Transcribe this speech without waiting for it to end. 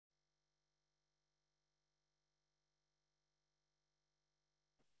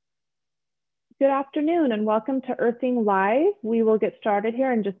Good afternoon and welcome to Earthing Live. We will get started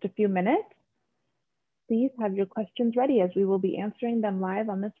here in just a few minutes. Please have your questions ready as we will be answering them live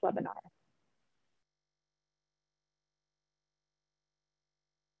on this webinar.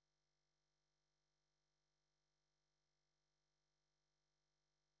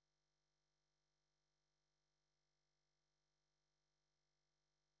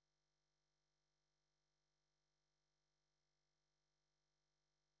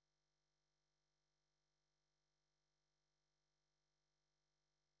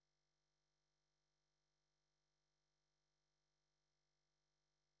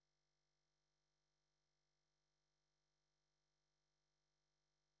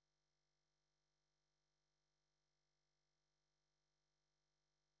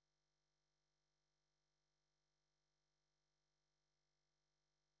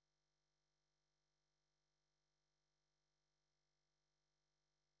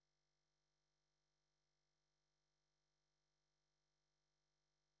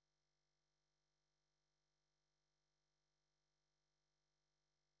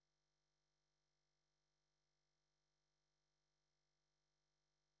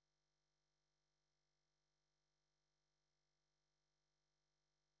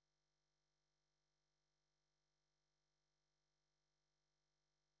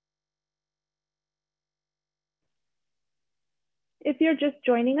 If you're just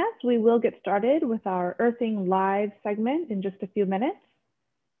joining us, we will get started with our Earthing Live segment in just a few minutes.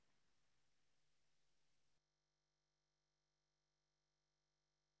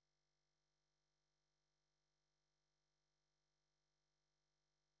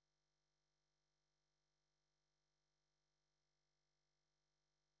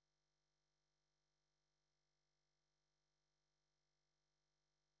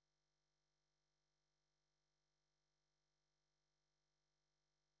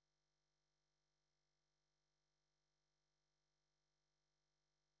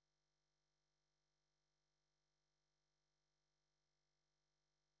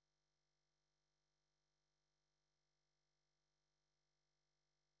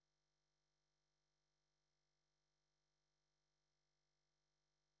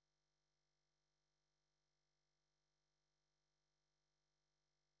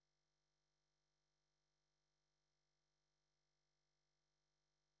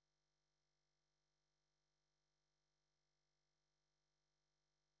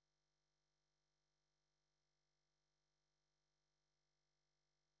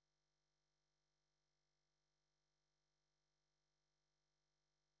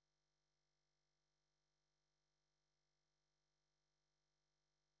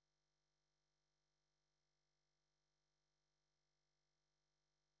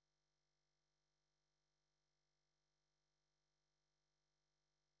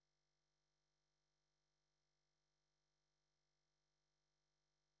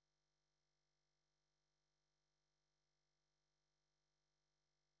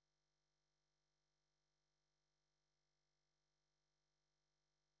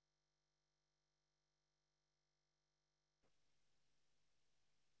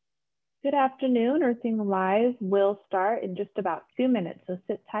 Good afternoon. Earthing Live will start in just about 2 minutes, so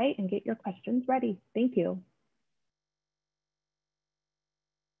sit tight and get your questions ready. Thank you.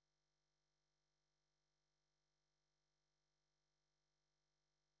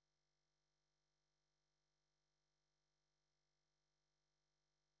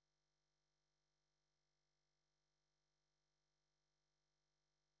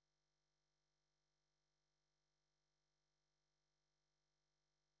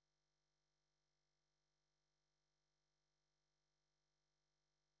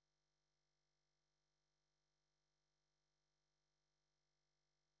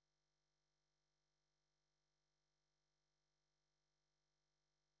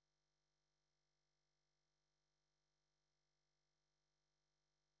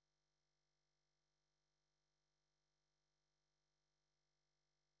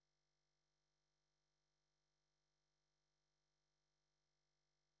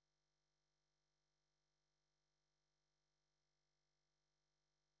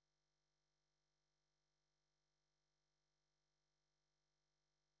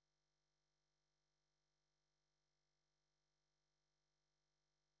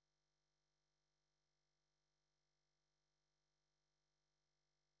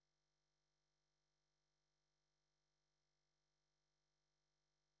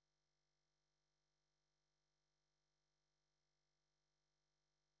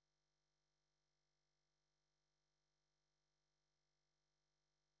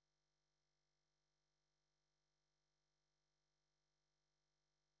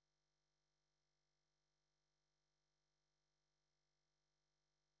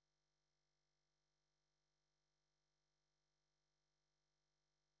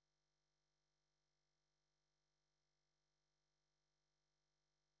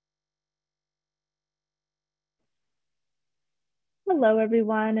 Hello,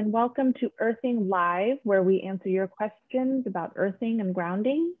 everyone, and welcome to Earthing Live, where we answer your questions about earthing and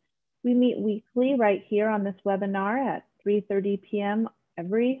grounding. We meet weekly right here on this webinar at 3:30 p.m.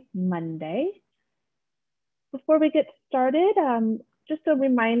 every Monday. Before we get started, just a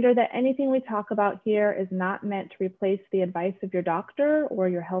reminder that anything we talk about here is not meant to replace the advice of your doctor or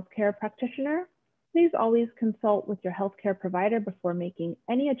your healthcare practitioner. Please always consult with your healthcare provider before making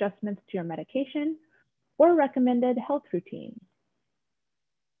any adjustments to your medication or recommended health routine.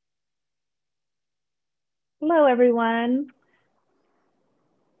 Hello, everyone.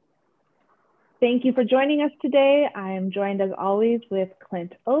 Thank you for joining us today. I am joined as always with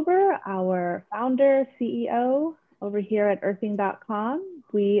Clint Ober, our founder, CEO over here at earthing.com.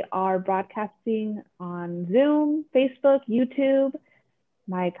 We are broadcasting on Zoom, Facebook, YouTube.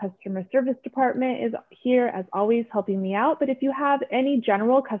 My customer service department is here as always helping me out. But if you have any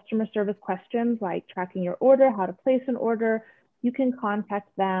general customer service questions like tracking your order, how to place an order, you can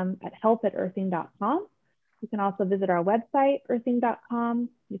contact them at help@earthing.com. You can also visit our website, earthing.com.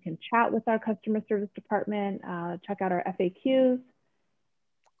 You can chat with our customer service department, check out our FAQs,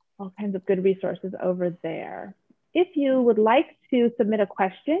 all kinds of good resources over there. If you would like to submit a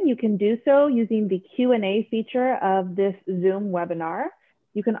question, you can do so using the Q&A feature of this Zoom webinar.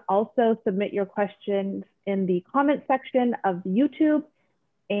 You can also submit your questions in the comment section of YouTube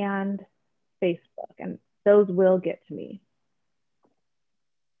and Facebook, and those will get to me.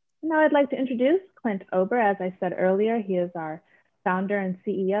 Now I'd like to introduce Clint Ober. As I said earlier, he is our founder and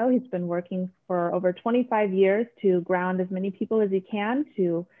CEO. He's been working for over 25 years to ground as many people as he can,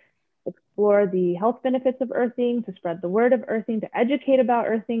 to explore the health benefits of earthing, to spread the word of earthing, to educate about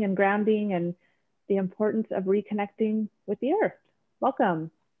earthing and grounding and the importance of reconnecting with the earth.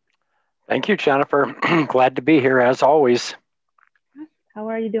 Welcome. Thank you, Jennifer. Glad to be here as always. How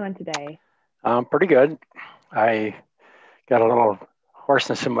are you doing today? Pretty good. I got a little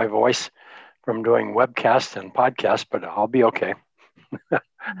hoarseness in my voice from doing webcasts and podcasts, but I'll be okay. All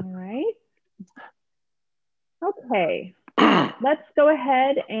right. Okay. Let's go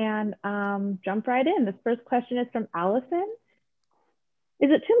ahead and jump right in. This first question is from Allison. Is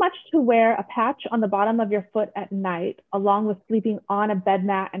it too much to wear a patch on the bottom of your foot at night, along with sleeping on a bed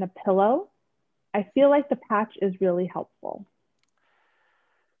mat and a pillow? I feel like the patch is really helpful.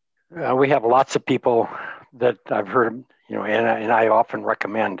 We have lots of people that I've heard, and I often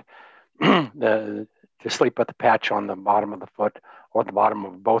recommend to sleep with the patch on the bottom of the foot or the bottom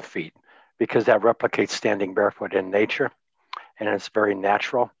of both feet, because that replicates standing barefoot in nature, and it's very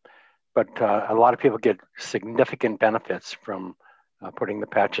natural. But a lot of people get significant benefits from putting the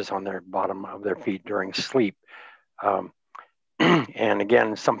patches on their bottom of their feet during sleep. And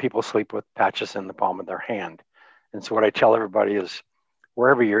again, some people sleep with patches in the palm of their hand. And so what I tell everybody is,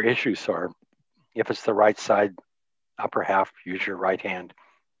 wherever your issues are, if it's the right side, upper half, use your right hand,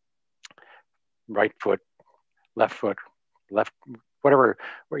 right foot, left, whatever,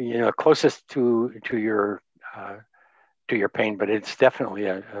 closest to your pain. But it's definitely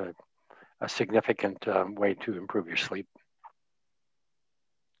a significant way to improve your sleep.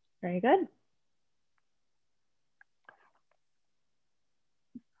 Very good.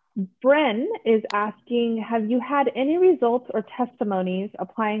 Bren is asking, have you had any results or testimonies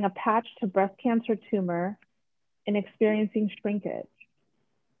applying a patch to breast cancer tumor and experiencing shrinkage?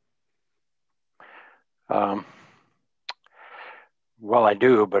 Well, I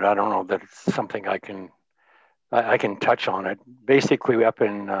do, but I don't know that it's something I can touch on it. Basically, up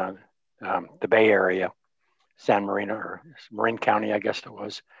in the Bay Area, San Marino or Marin County, I guess it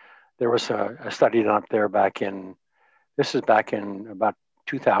was, there was a study done up there back in about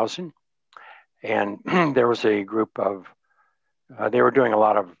 2000. And there was a group of, they were doing a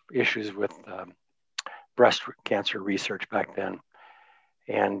lot of issues with breast cancer research back then.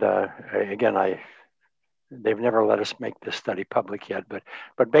 And again, they've never let us make this study public yet,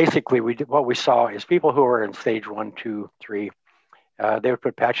 but basically what we saw is people who were in stage 1, 2, 3, they would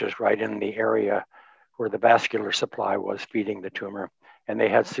put patches right in the area where the vascular supply was feeding the tumor, and they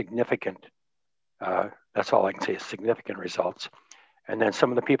had significant, that's all I can say, is significant results. And then some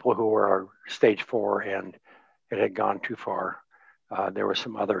of the people who were stage 4 and it had gone too far, there were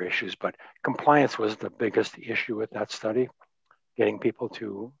some other issues, but compliance was the biggest issue with that study, getting people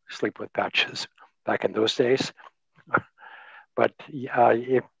to sleep with patches back in those days. But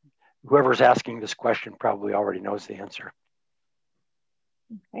if whoever's asking this question probably already knows the answer.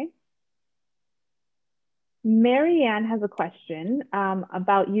 Okay. Marianne has a question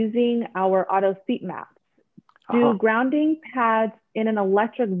about using our auto seat maps. Do grounding pads in an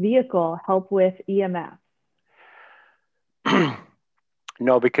electric vehicle help with EMF?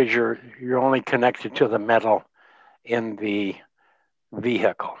 No, because you're only connected to the metal in the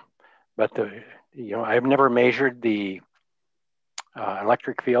vehicle. But I've never measured the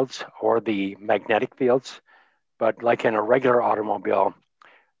electric fields or the magnetic fields, but like in a regular automobile,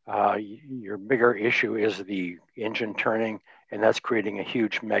 your bigger issue is the engine turning, and that's creating a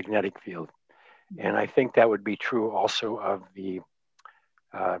huge magnetic field. And I think that would be true also of the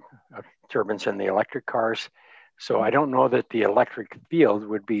turbines in the electric cars. So I don't know that the electric field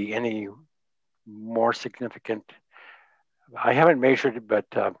would be any more significant. I haven't measured it, but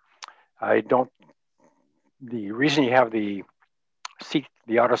I don't. The reason you have the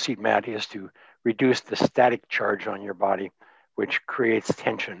auto seat mat is to reduce the static charge on your body, which creates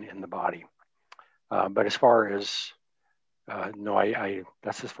tension in the body. But as far as no,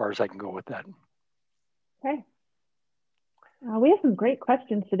 that's as far as I can go with that. Okay. We have some great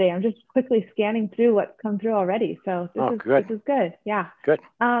questions today. I'm just quickly scanning through what's come through already. So this is good. Yeah. Good.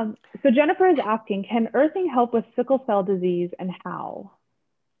 So Jennifer is asking, can earthing help with sickle cell disease and how?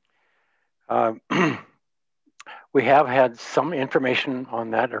 We have had some information on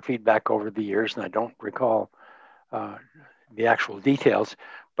that or feedback over the years, and I don't recall the actual details,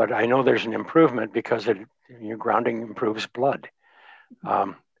 but I know there's an improvement because your grounding improves blood.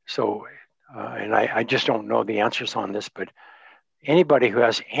 And I just don't know the answers on this, but anybody who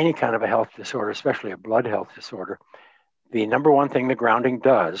has any kind of a health disorder, especially a blood health disorder, the number one thing the grounding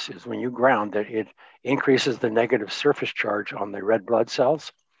does is when you ground, that it increases the negative surface charge on the red blood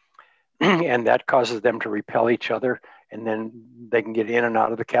cells, and that causes them to repel each other, and then they can get in and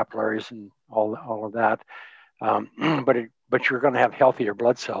out of the capillaries and all of that. But you're going to have healthier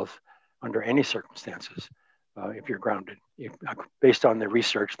blood cells under any circumstances if you're grounded, based on the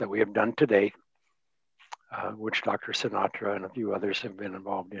research that we have done to date, which Dr. Sinatra and a few others have been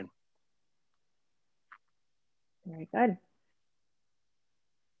involved in. Very good.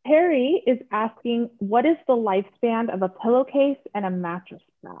 Harry is asking, what is the lifespan of a pillowcase and a mattress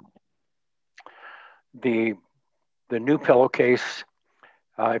pad? The new pillowcase,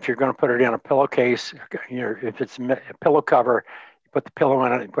 if you're going to put it in a pillowcase, if it's a pillow cover, you put the pillow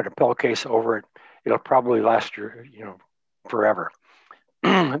in it, you put a pillowcase over it, it'll probably last forever.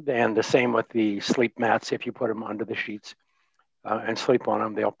 And the same with the sleep mats. If you put them under the sheets and sleep on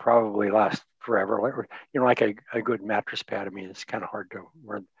them, they'll probably last forever. Like a good mattress pad. I mean, it's kind of hard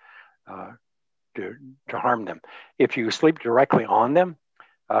to harm them. If you sleep directly on them,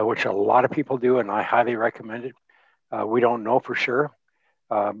 which a lot of people do, and I highly recommend it, we don't know for sure,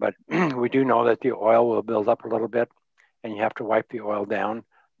 but we do know that the oil will build up a little bit, and you have to wipe the oil down.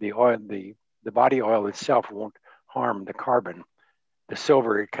 The body oil itself won't harm the carbon. The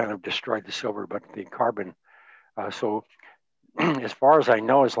silver, it kind of destroyed the silver, but the carbon. So as far as I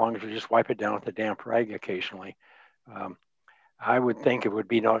know, as long as you just wipe it down with a damp rag occasionally, I would think it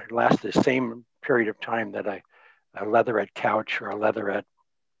would last the same period of time that a leatherette couch or a leatherette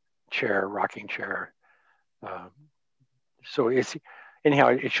chair, rocking chair. So it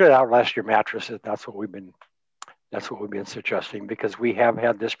should outlast your mattress. That's what we've been suggesting, because we have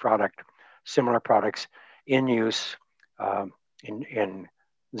had this product, similar products in use in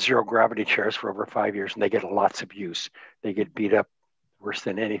zero gravity chairs for over 5 years, and they get lots of use. They get beat up worse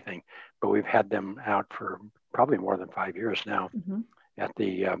than anything, but we've had them out for probably more than 5 years now at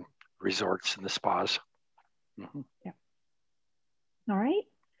the resorts and the spas. Yeah. All right.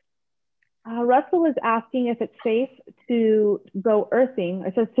 Russell is asking if it's safe to go earthing.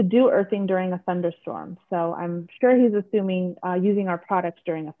 It says to do earthing during a thunderstorm. So I'm sure he's assuming using our products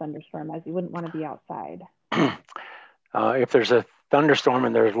during a thunderstorm, as you wouldn't want to be outside. If there's a thunderstorm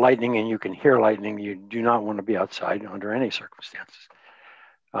and there's lightning and you can hear lightning, you do not want to be outside under any circumstances.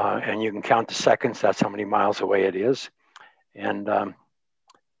 And you can count the seconds. That's how many miles away it is. And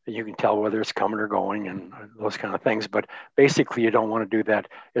you can tell whether it's coming or going and those kind of things. But basically, you don't want to do that.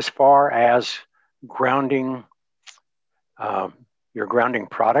 As far as grounding, your grounding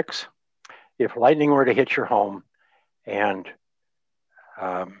products, if lightning were to hit your home and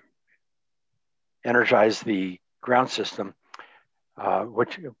energize the ground system,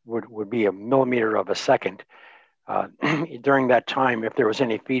 which would be a millimeter of a second, during that time, if there was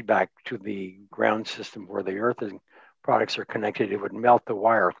any feedback to the ground system where the earthing products are connected, it would melt the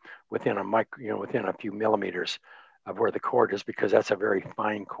wire within within a few millimeters of where the cord is, because that's a very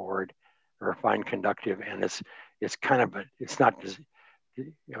fine cord or fine conductive, and it's kind of it's not.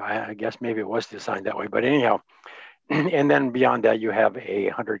 I guess maybe it was designed that way, but anyhow, and then beyond that, you have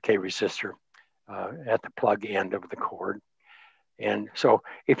a 100K resistor at the plug end of the cord. And so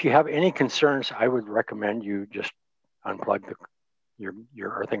if you have any concerns, I would recommend you just unplug your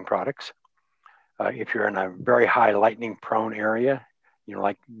earthing products. If you're in a very high lightning prone area,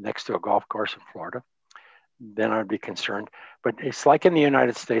 like next to a golf course in Florida, then I'd be concerned. But it's like in the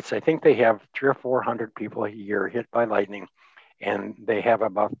United States, I think they have 300 or 400 people a year hit by lightning, and they have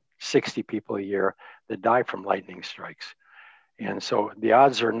about 60 people a year that die from lightning strikes. And so the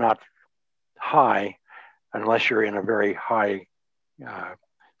odds are not high unless you're in a very high,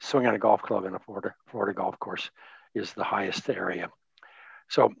 swing on a golf club in a Florida golf course is the highest area.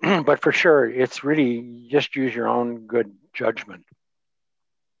 So, but for sure, it's really just use your own good judgment.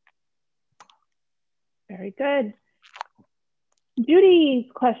 Very good.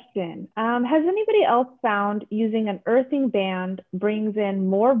 Judy's question, has anybody else found using an earthing band brings in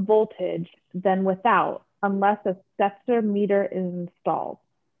more voltage than without, unless a Stetzer meter is installed?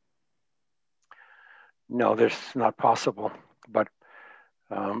 No, that's not possible. But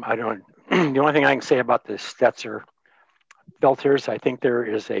I don't, the only thing I can say about the Stetzer filters, I think there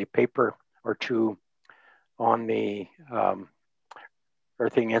is a paper or two on the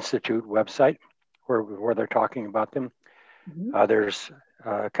Earthing Institute website where they're talking about them. Mm-hmm. There's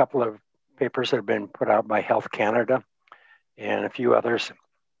a couple of papers that have been put out by Health Canada and a few others.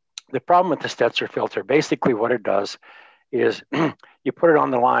 The problem with the Stetzer filter, basically what it does is you put it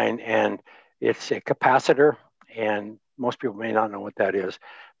on the line and it's a capacitor, and most people may not know what that is.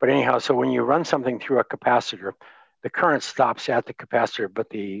 But anyhow, so when you run something through a capacitor, the current stops at the capacitor, but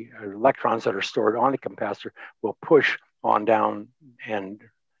the electrons that are stored on the capacitor will push on down and,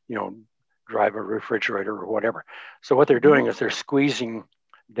 drive a refrigerator or whatever. So what they're doing is they're squeezing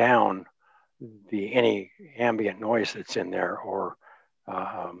down any ambient noise that's in there or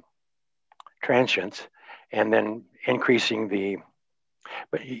transients, and then increasing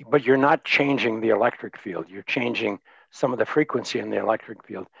but you're not changing the electric field. You're changing some of the frequency in the electric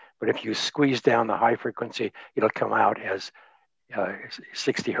field. But if you squeeze down the high frequency, it'll come out as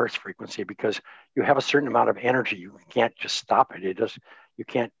 60 hertz frequency, because you have a certain amount of energy. You can't just stop it. You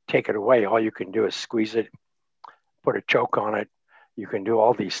can't take it away. All you can do is squeeze it, put a choke on it. You can do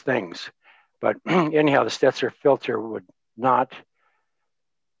all these things. But anyhow, the Stetzer filter would not,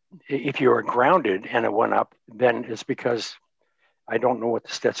 if you were grounded and it went up, then it's because, I don't know what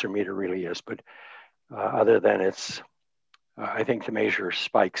the Stetzer meter really is, but other than it's, I think to measure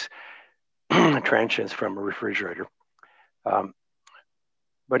spikes, transients from a refrigerator.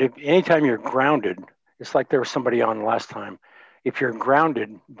 But if anytime you're grounded, it's like there was somebody on last time. If you're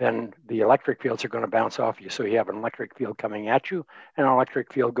grounded, then the electric fields are going to bounce off you. So you have an electric field coming at you and an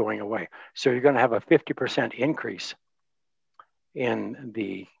electric field going away. So you're going to have a 50% increase in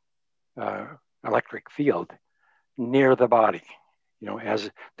the electric field near the body,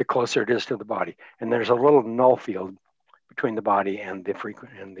 as the closer it is to the body. And there's a little null field between the body and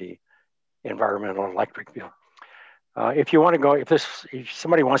the environmental electric field. If you want to go, if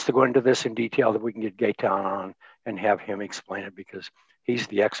somebody wants to go into this in detail, that we can get Gaetan on and have him explain it, because he's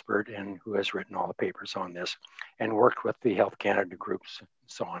the expert and who has written all the papers on this and worked with the Health Canada groups and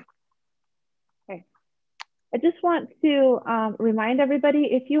so on. Okay. I just want to remind everybody,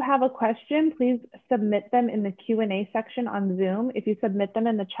 if you have a question, please submit them in the Q&A section on Zoom. If you submit them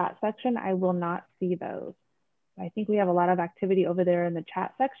in the chat section, I will not see those. I think we have a lot of activity over there in the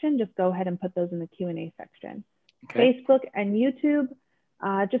chat section. Just go ahead and put those in the Q&A section. Okay. Facebook and YouTube,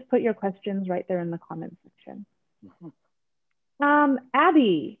 just put your questions right there in the comment section. Mm-hmm.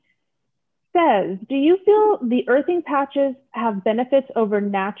 Abby says, do you feel the earthing patches have benefits over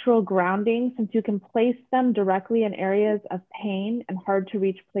natural grounding, since you can place them directly in areas of pain and hard to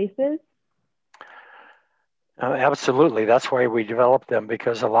reach places? Absolutely. That's why we developed them,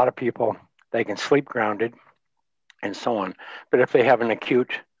 because a lot of people, they can sleep grounded and so on. But if they have an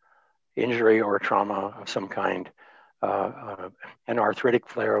acute injury or trauma of some kind, an arthritic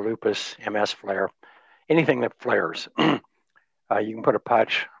flare, lupus, MS flare, anything that flares, you can put a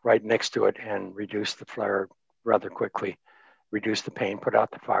patch right next to it and reduce the flare rather quickly, reduce the pain, put out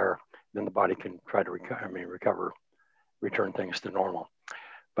the fire, then the body can try to recover, return things to normal.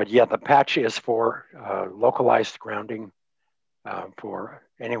 But yeah, the patch is for localized grounding for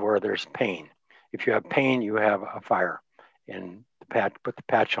anywhere there's pain. If you have pain, you have a fire, and put the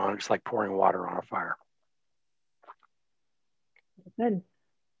patch on, it's like pouring water on a fire. Good.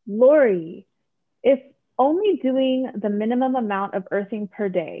 Lori, if only doing the minimum amount of earthing per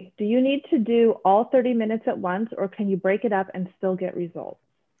day, do you need to do all 30 minutes at once, or can you break it up and still get results?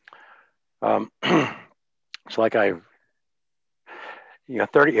 It's like 30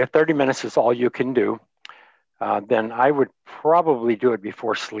 minutes is all you can do, then I would probably do it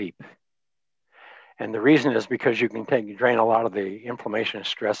before sleep. And the reason is because you can drain a lot of the inflammation and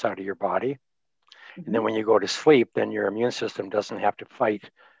stress out of your body. Mm-hmm. And then when you go to sleep, then your immune system doesn't have to fight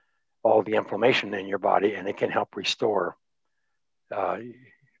all the inflammation in your body, and it can help restore,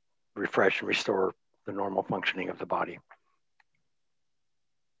 refresh and restore the normal functioning of the body.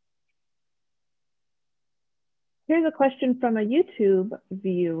 Here's a question from a YouTube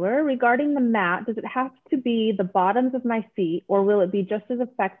viewer regarding the mat. Does it have to be the bottoms of my feet, or will it be just as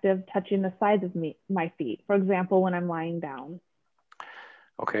effective touching the sides of my feet? For example, when I'm lying down.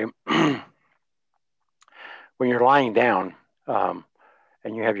 Okay. When you're lying down and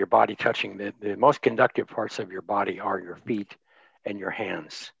you have your body touching, the most conductive parts of your body are your feet and your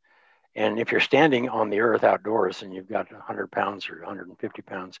hands. And if you're standing on the earth outdoors and you've got 100 pounds or 150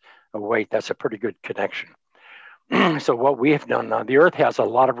 pounds of weight, that's a pretty good connection. So what we have done, the earth has a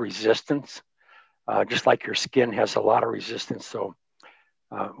lot of resistance, just like your skin has a lot of resistance. So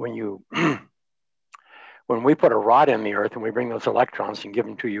when we put a rod in the earth and we bring those electrons and give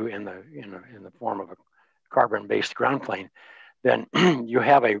them to you in the form of a carbon-based ground plane, then you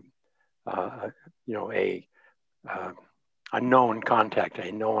have a known contact,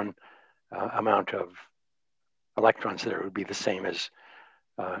 a known amount of electrons that would be the same as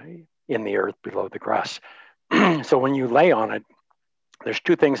in the earth below the grass. So when you lay on it, there's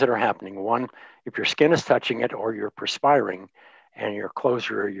two things that are happening. One, if your skin is touching it or you're perspiring and your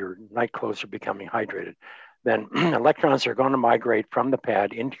night clothes are becoming hydrated, then electrons are going to migrate from the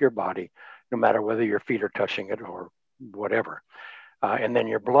pad into your body, no matter whether your feet are touching it or whatever. And then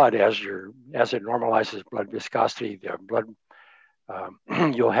your blood, as it normalizes blood viscosity, the blood,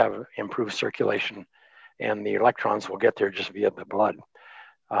 you'll have improved circulation, and the electrons will get there just via the blood.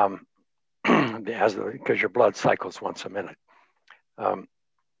 Because your blood cycles once a minute. Go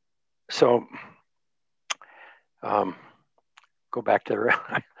back to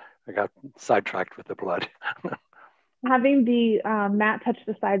I got sidetracked with the blood. Having the mat touch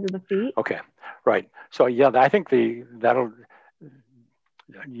the sides of the feet. Okay, right. So yeah, I think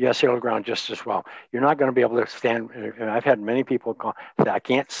yes, it'll ground just as well. You're not going to be able to stand. And I've had many people say, I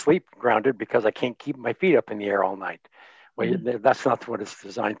can't sleep grounded because I can't keep my feet up in the air all night. Well, that's not what it's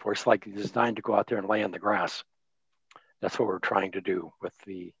designed for. It's like it's designed to go out there and lay on the grass. That's what we're trying to do with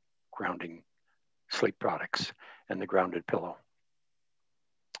the grounding sleep products and the grounded pillow.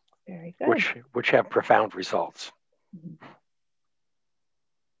 Very good. Which have profound results.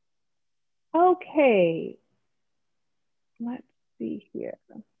 Okay. Let's see here.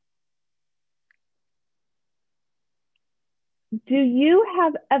 Do you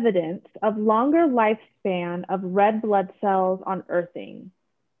have evidence of longer lifespan of red blood cells on earthing?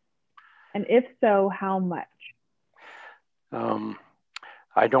 And if so, how much?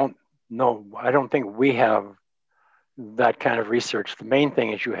 I don't know. I don't think we have that kind of research. The main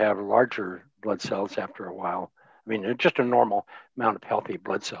thing is you have larger blood cells after a while. I mean, just a normal amount of healthy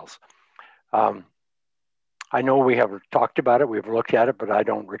blood cells. I know we have talked about it, we've looked at it, but I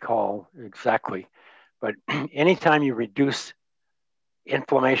don't recall exactly. But anytime you reduce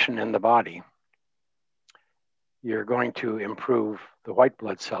inflammation in the body, you're going to improve the white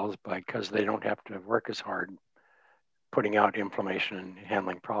blood cells because they don't have to work as hard putting out inflammation and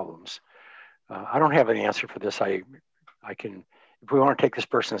handling problems. I don't have an answer for this. I can, if we want to take this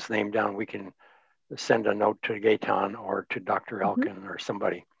person's name down, we can send a note to Gaetan or to Dr. Elkin or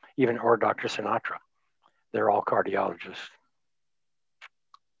somebody, or Dr. Sinatra. They're all cardiologists.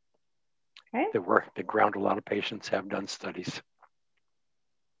 Okay. They ground a lot of patients, have done studies.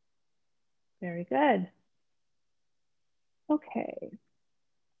 Very good. Okay.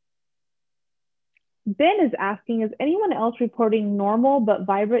 Ben is asking, is anyone else reporting normal but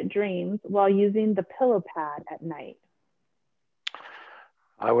vibrant dreams while using the pillow pad at night?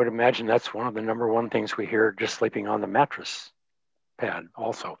 I would imagine that's one of the number one things we hear just sleeping on the mattress pad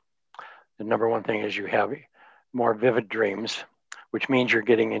also. The number one thing is you have more vivid dreams, which means you're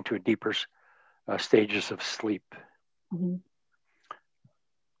getting into deeper stages of sleep.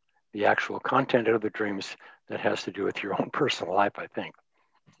 The actual content of the dreams, that has to do with your own personal life, I think.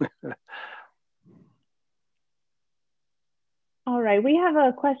 All right, we have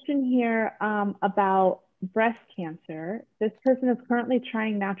a question here about breast cancer. This person is currently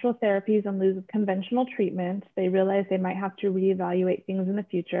trying natural therapies and loses conventional treatments. They realize they might have to reevaluate things in the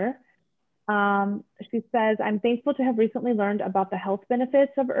future. She says, I'm thankful to have recently learned about the health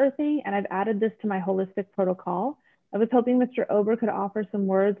benefits of earthing, and I've added this to my holistic protocol. I was hoping Mr. Ober could offer some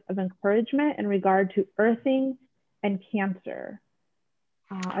words of encouragement in regard to earthing and cancer.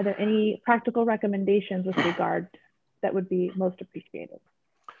 Are there any practical recommendations with regard that would be most appreciated?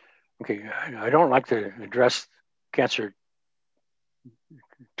 Okay, I don't like to address cancer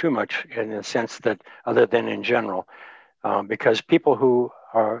too much in the sense that, other than in general, because people who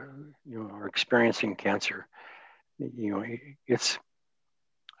are experiencing cancer, it's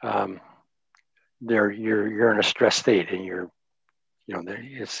you're in a stress state, and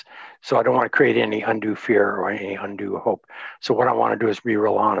So I don't want to create any undue fear or any undue hope. So what I want to do is be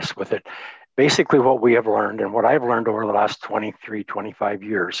real honest with it. Basically, what we have learned and what I've learned over the last 23, 25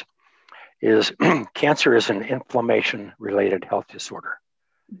 years is cancer is an inflammation-related health disorder.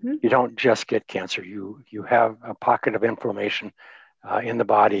 Mm-hmm. You don't just get cancer. You have a pocket of inflammation in the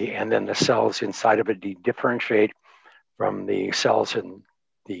body, and then the cells inside of it differentiate from the cells in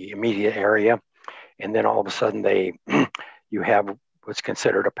the immediate area, and then all of a sudden you have what's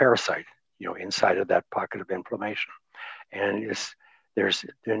considered a parasite, inside of that pocket of inflammation, and there's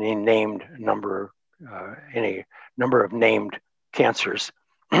any number of named cancers,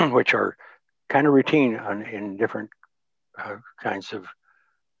 which are kind of routine in different kinds of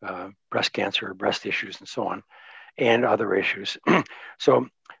breast cancer, breast issues, and so on, and other issues. So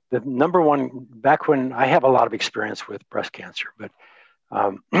the number one, back when I have a lot of experience with breast cancer, but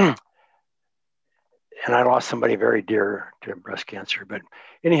and I lost somebody very dear to breast cancer. But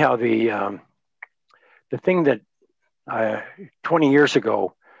anyhow, the thing that 20 years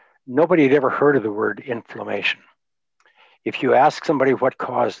ago, nobody had ever heard of the word inflammation. If you ask somebody what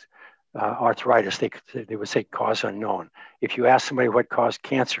caused arthritis, they would say cause unknown. If you ask somebody what caused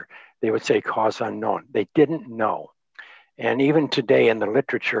cancer, they would say cause unknown. They didn't know. And even today in the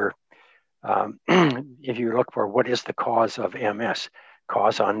literature, if you look for what is the cause of MS,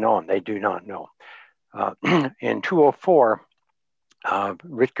 cause unknown, they do not know. In 2004,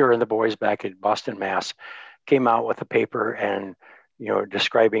 Ritker and the boys back at Boston, Mass, came out with a paper and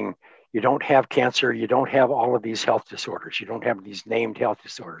describing you don't have cancer, you don't have all of these health disorders, you don't have these named health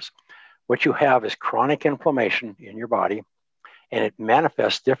disorders. What you have is chronic inflammation in your body, and it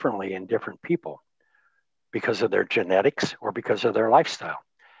manifests differently in different people because of their genetics or because of their lifestyle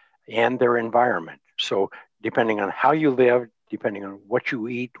and their environment. So depending on how you live, depending on what you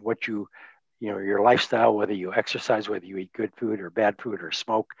eat, your lifestyle, whether you exercise, whether you eat good food or bad food or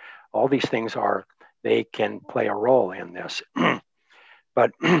smoke, all these things they can play a role in this.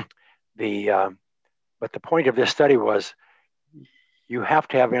 But the point of this study was you have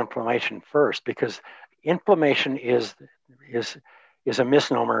to have inflammation first, because inflammation is a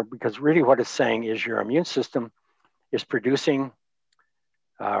misnomer, because really what it's saying is your immune system is producing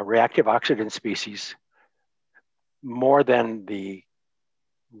reactive oxygen species more than the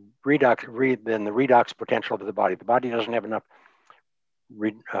redox potential of the body. The body doesn't have enough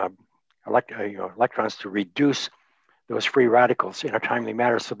electrons to reduce those free radicals in a timely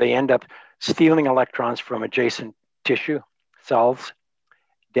manner. So they end up stealing electrons from adjacent tissue cells,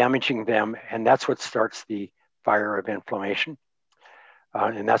 damaging them, and that's what starts the fire of inflammation.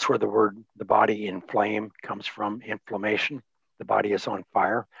 And that's where the body inflame comes from, inflammation. The body is on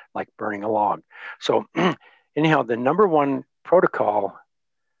fire, like burning a log. So anyhow, the number one protocol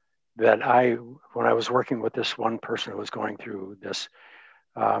that when I was working with this one person who was going through this,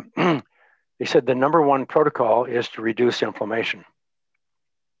 they said the number one protocol is to reduce inflammation.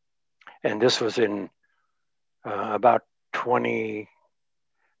 And this was in about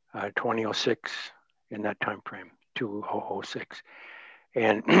 2006, in that time frame, 2006.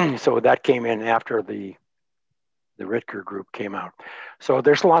 And so that came in after the Ritker group came out. So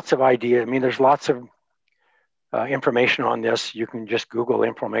there's lots of ideas. I mean, there's lots of information on this. You can just Google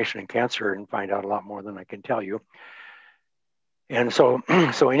inflammation and cancer and find out a lot more than I can tell you. And so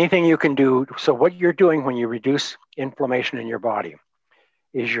anything you can do, so what you're doing when you reduce inflammation in your body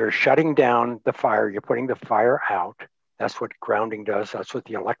is you're shutting down the fire, you're putting the fire out. That's what grounding does, that's what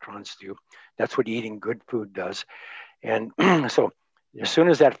the electrons do, that's what eating good food does. And so as soon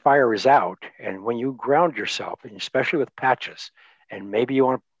as that fire is out, and when you ground yourself, and especially with patches, and maybe you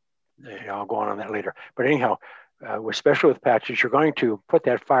want to, I'll go on that later, but anyhow, especially with patches, you're going to put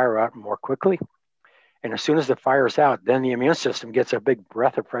that fire out more quickly. And as soon as the fire is out, then the immune system gets a big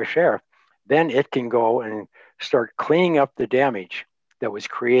breath of fresh air. Then it can go and start cleaning up the damage that was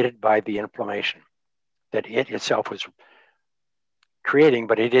created by the inflammation that it itself was creating,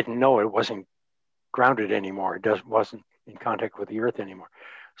 but it didn't know it wasn't grounded anymore. It wasn't in contact with the earth anymore.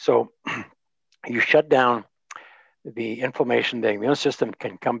 So you shut down the inflammation, the immune system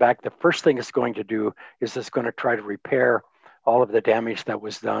can come back. The first thing it's going to do is it's going to try to repair all of the damage that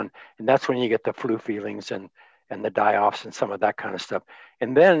was done. And that's when you get the flu feelings and the die-offs and some of that kind of stuff.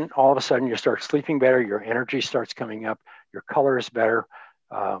 And then all of a sudden you start sleeping better, your energy starts coming up, your color is better,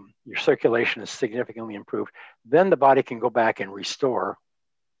 your circulation is significantly improved. Then the body can go back and start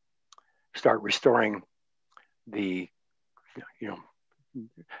restoring the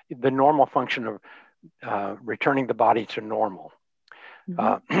normal function of returning the body to normal.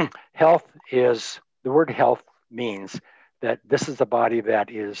 Mm-hmm. The word health means that this is a body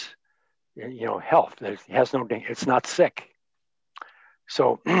that is, health, that has it's not sick.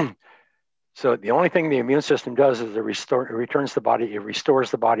 So, so the only thing the immune system does is it restores the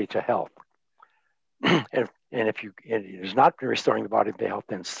body to health. and if it is not restoring the body to health,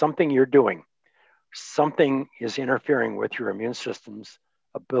 then something you're doing, something is interfering with your immune system's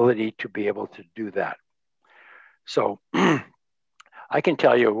ability to be able to do that. So I can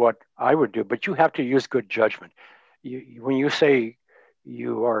tell you what I would do, but you have to use good judgment. When you say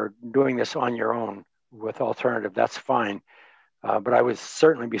you are doing this on your own with alternative, that's fine. But I would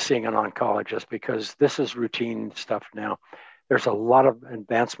certainly be seeing an oncologist, because this is routine stuff now. There's a lot of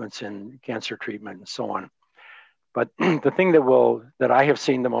advancements in cancer treatment and so on. But the thing that I have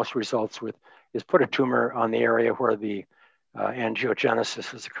seen the most results with is put a tumor on the area where the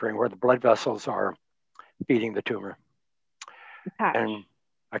angiogenesis is occurring, where the blood vessels are feeding the tumor. And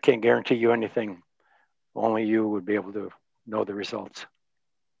I can't guarantee you anything. Only you would be able to know the results.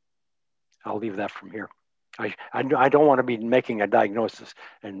 I'll leave that from here. I don't want to be making a diagnosis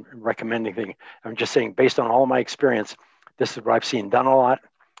and recommending things. I'm just saying, based on all of my experience, this is what I've seen done a lot.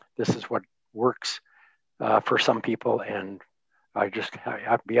 This is what works for some people. And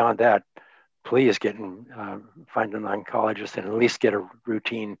beyond that, please find an oncologist and at least get a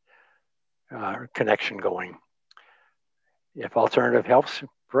routine connection going. If alternative helps,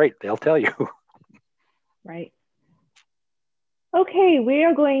 great, they'll tell you. Right. Okay, we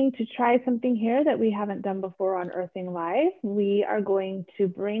are going to try something here that we haven't done before on Earthing Live. We are going to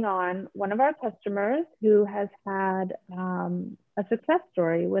bring on one of our customers who has had a success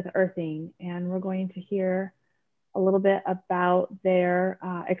story with earthing, and we're going to hear a little bit about their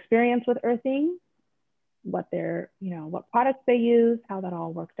experience with earthing, what products they use, how that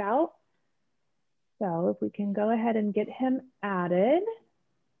all worked out. So if we can go ahead and get him added.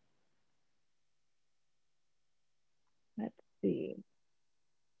 Let's see.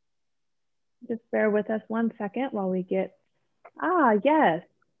 Just bear with us 1 second while we get, yes.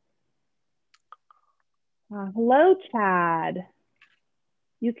 Hello, Chad.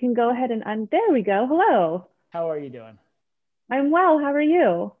 You can go ahead and, there we go, hello. How are you doing? I'm well, how are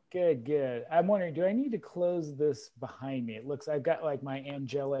you? Good, good. I'm wondering, do I need to close this behind me? It looks, I've got like my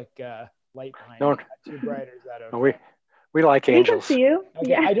angelic light behind me. Not too bright, or is that okay? We like angels. We can see you. Okay,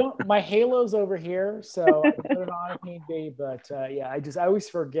 yeah. My halo's over here, so I can put it on if need be, but yeah, I always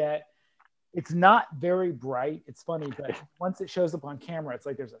forget. It's not very bright. It's funny, but once it shows up on camera, it's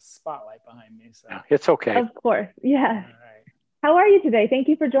like there's a spotlight behind me. So it's okay. Of course, yes. All right. How are you today? Thank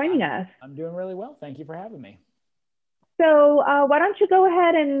you for joining us. I'm doing really well. Thank you for having me. So why don't you go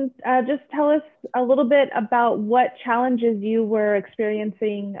ahead and just tell us a little bit about what challenges you were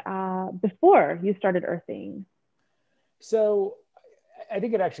experiencing before you started earthing? So I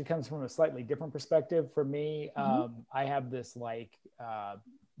think it actually comes from a slightly different perspective. For me, I have this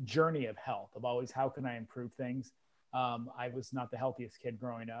journey of health of always, how can I improve things? I was not the healthiest kid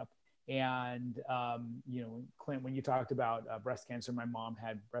growing up. And, Clint, when you talked about breast cancer, my mom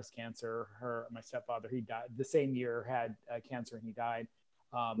had breast cancer. My stepfather, he died the same year, had cancer, and he died.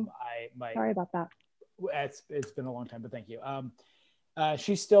 Sorry about that. It's been a long time, but thank you.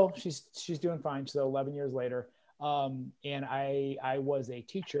 She's doing fine. So 11 years later. And I was a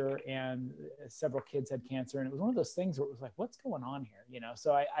teacher, and several kids had cancer, and it was one of those things where it was like, what's going on here?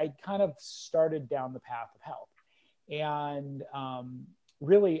 So I kind of started down the path of health, and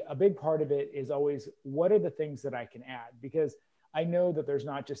really a big part of it is always, what are the things that I can add? Because I know that there's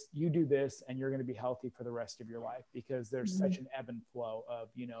not just, you do this and you're going to be healthy for the rest of your life, because there's such an ebb and flow of,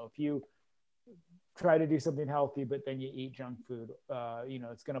 if you try to do something healthy, but then you eat junk food,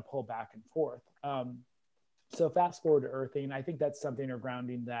 it's going to pull back and forth. So fast forward to earthing, I think that's something, or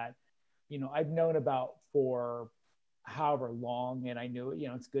grounding, that, I've known about for however long. And I knew,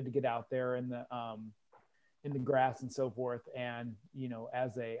 it's good to get out there in the grass and so forth. And,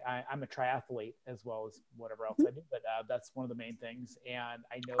 I'm a triathlete as well as whatever else I do, but that's one of the main things. And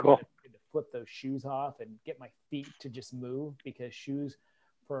I know that it's good to flip those shoes off and get my feet to just move, because shoes,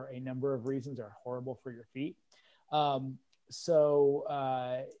 for a number of reasons, are horrible for your feet.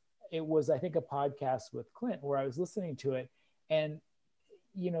 It was, I think, a podcast with Clint where I was listening to it, and,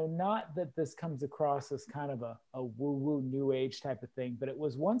 not that this comes across as kind of a woo-woo new age type of thing, but it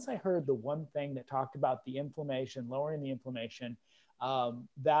was once I heard the one thing that talked about the inflammation, lowering the inflammation,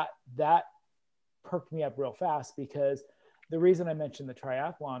 that perked me up real fast, because the reason I mentioned the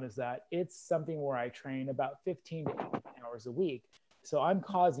triathlon is that it's something where I train about 15 to 18 hours a week. So I'm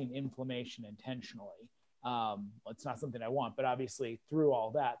causing inflammation intentionally. It's not something I want, but obviously through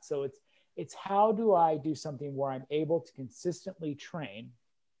all that. So it's how do I do something where I'm able to consistently train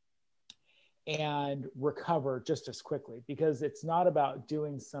and recover just as quickly, because it's not about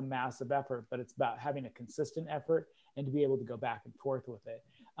doing some massive effort, but it's about having a consistent effort and to be able to go back and forth with it.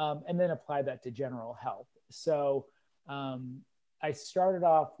 And then apply that to general health. So I started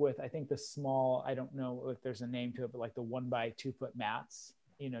off with, I think the small, I don't know if there's a name to it, but like the 1 by 2 foot mats,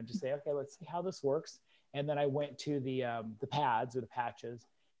 just say, okay, let's see how this works. And then I went to the pads or the patches,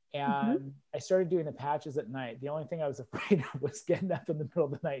 and I started doing the patches at night. The only thing I was afraid of was getting up in the middle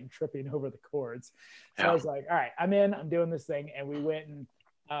of the night and tripping over the cords. So I was like, all right, I'm doing this thing. And we went and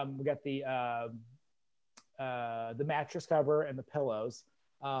we got the mattress cover and the pillows.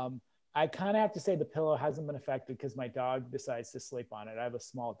 I kind of have to say the pillow hasn't been affected because my dog decides to sleep on it. I have a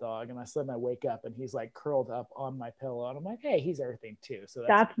small dog, and I suddenly wake up and he's like curled up on my pillow, and I'm like, hey, he's earthing too. So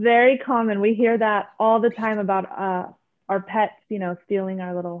that's very common. We hear that all the time about our pets, stealing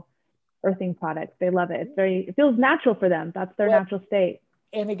our little earthing products. They love it. It feels natural for them. That's their natural state.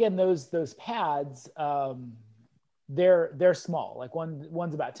 And again, those pads, they're small. Like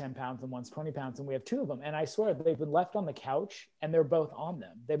one's about 10 pounds and one's 20 pounds, and we have 2 of them. And I swear they've been left on the couch and they're both on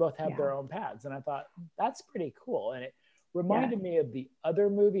them. They both have their own pads. And I thought, that's pretty cool. And it reminded me of the other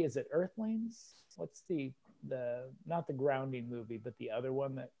movie. Is it Earthlings? What's the not the grounding movie, but the other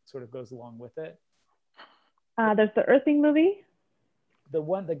one that sort of goes along with it? There's the Earthing movie. I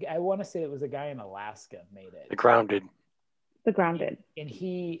want to say it was a guy in Alaska made it. The Grounded. And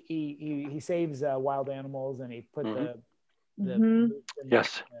he saves wild animals, and he put the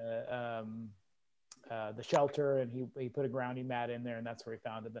shelter, and he put a grounding mat in there, and that's where he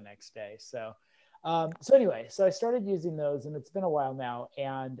found it the next day. So anyway, so I started using those, and it's been a while now.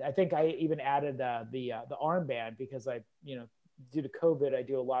 And I think I even added the armband, because I, due to COVID, I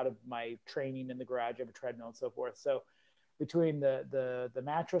do a lot of my training in the garage. I have a treadmill and so forth. So between the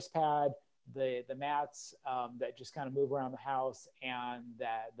mattress pad, the mats that just kind of move around the house, and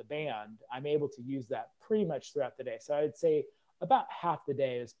the band, I'm able to use that pretty much throughout the day. So I would say about half the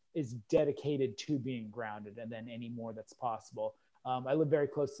day is dedicated to being grounded, and then any more that's possible. I live very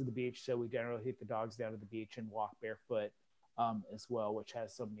close to the beach, so we generally take the dogs down to the beach and walk barefoot as well, which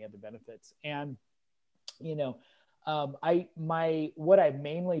has so many other benefits. And what I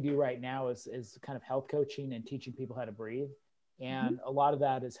mainly do right now is kind of health coaching and teaching people how to breathe. And a lot of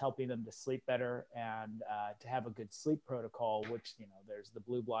that is helping them to sleep better and to have a good sleep protocol, which, there's the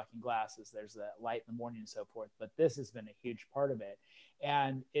blue blocking glasses, there's the light in the morning and so forth. But this has been a huge part of it.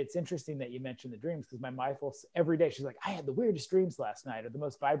 And it's interesting that you mentioned the dreams, because my wife will, every day, she's like, I had the weirdest dreams last night, or the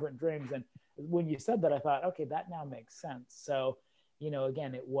most vibrant dreams. And when you said that, I thought, okay, that now makes sense. So,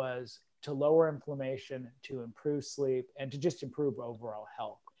 again, it was to lower inflammation, to improve sleep, and to just improve overall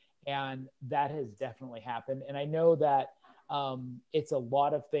health. And that has definitely happened. And I know that it's a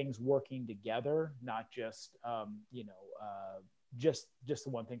lot of things working together, not just, just the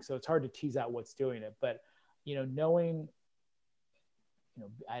one thing. So it's hard to tease out what's doing it, but, knowing,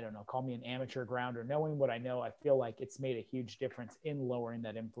 I don't know, call me an amateur grounder, knowing what I know, I feel like it's made a huge difference in lowering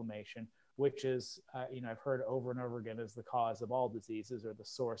that inflammation, which is, I've heard over and over again, is the cause of all diseases, or the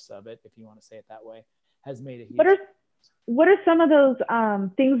source of it, if you want to say it that way, has made a huge difference. What are some of those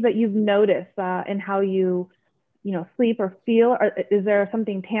things that you've noticed in how you sleep or feel? Or is there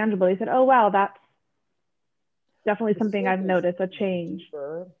something tangible? You said, oh, wow, that's definitely something I've noticed, a change.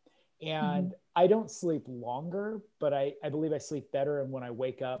 Deeper, and I don't sleep longer, but I believe I sleep better. And when I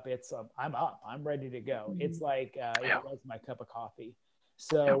wake up, it's, I'm up, I'm ready to go. It's like, it was my cup of coffee.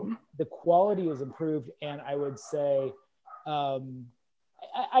 So the quality is improved. And I would say,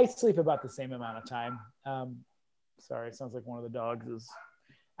 I sleep about the same amount of time. Sorry, it sounds like one of the dogs is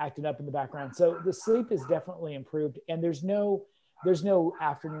acting up in the background. So the sleep is definitely improved, and there's no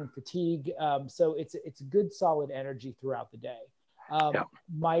afternoon fatigue. So it's good, solid energy throughout the day.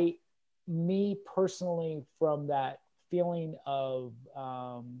 Me personally, from that feeling of,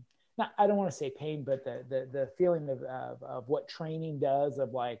 I don't want to say pain, but the feeling of what training does,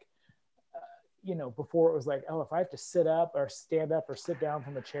 of like, before it was like, oh, if I have to sit up or stand up or sit down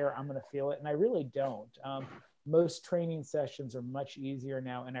from a chair, I'm going to feel it. And I really don't. Most training sessions are much easier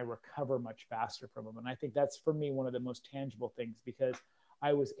now, and I recover much faster from them. And I think that's, for me, one of the most tangible things, because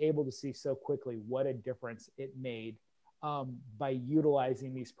I was able to see so quickly what a difference it made by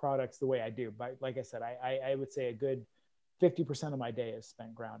utilizing these products the way I do. But like I said, I would say a good 50% of my day is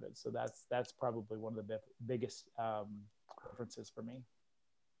spent grounded. So that's probably one of the biggest differences for me.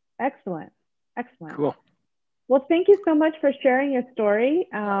 Excellent. Cool. Well, thank you so much for sharing your story.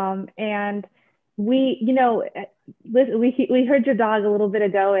 And we heard your dog a little bit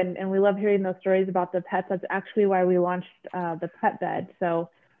ago, and we love hearing those stories about the pets. That's actually why we launched the pet bed. So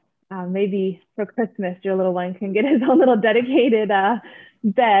maybe for Christmas, your little one can get his own little dedicated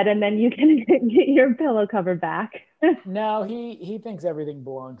bed, and then you can get your pillow cover back. No, he thinks everything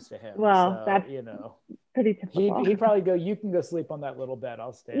belongs to him. Well, so, that's pretty typical. He'd probably go, you can go sleep on that little bed.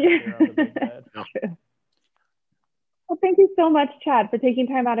 I'll stay up here on the big bed. True. Well, thank you so much, Chad, for taking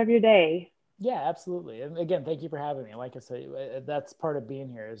time out of your day. Yeah, absolutely. And again, thank you for having me. Like I said, that's part of being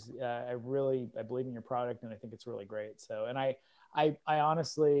here is I believe in your product, and I think it's really great. So, and I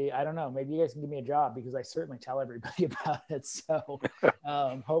honestly, I don't know, maybe you guys can give me a job, because I certainly tell everybody about it. So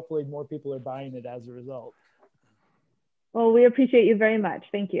hopefully more people are buying it as a result. Well, we appreciate you very much.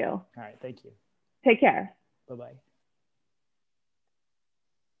 Thank you. All right. Thank you. Take care. Bye-bye.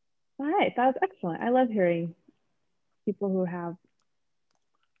 All right. That was excellent. I love hearing people who have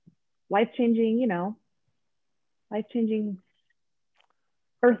life-changing, life-changing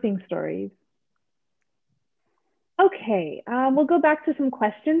earthing stories. Okay, we'll go back to some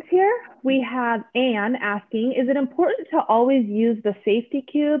questions here. We have Anne asking, is it important to always use the safety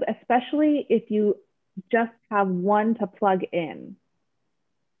cube, especially if you just have one to plug in?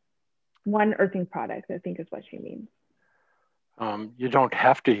 One earthing product, I think is what she means. You don't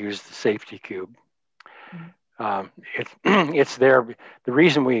have to use the safety cube. It's there. The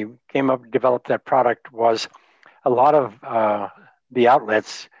reason we developed that product was a lot of the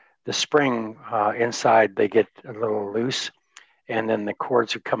outlets, the spring inside, they get a little loose, and then the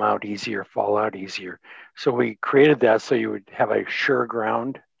cords would come out easier, fall out easier. So we created that so you would have a sure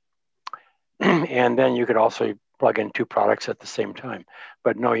ground, and then you could also plug in two products at the same time.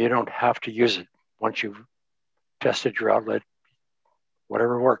 But no, you don't have to use it once you've tested your outlet.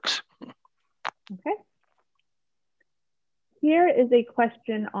 Whatever works. Okay. Here is a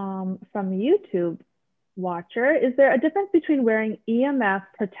question from YouTube watcher. Is there a difference between wearing EMF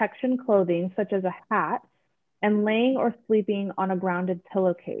protection clothing, such as a hat, and laying or sleeping on a grounded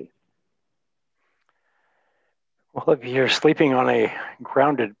pillowcase? Well, if you're sleeping on a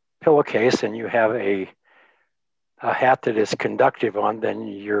grounded pillowcase and you have a hat that is conductive on, then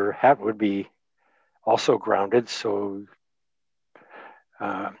your hat would be also grounded. So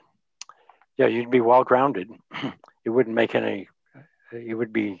yeah, you'd be well grounded. It wouldn't make any, it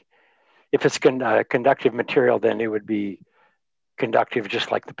would be, if it's conductive material, then it would be conductive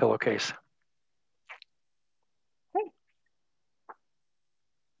just like the pillowcase. Okay.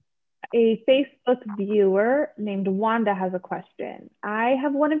 A Facebook viewer named Wanda has a question. I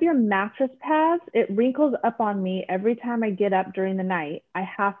have one of your mattress pads. It wrinkles up on me every time I get up during the night. I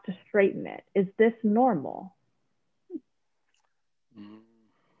have to straighten it. Is this normal?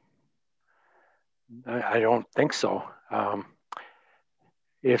 I don't think so.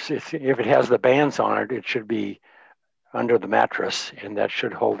 If it has the bands on it, it should be under the mattress, and that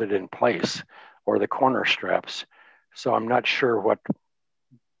should hold it in place, or the corner straps. So I'm not sure what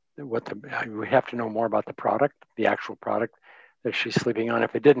we have to know more about the product, the actual product that she's sleeping on.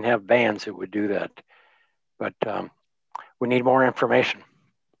 If it didn't have bands, it would do that. But we need more information.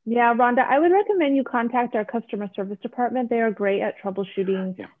 Yeah, Rhonda, I would recommend you contact our customer service department. They are great at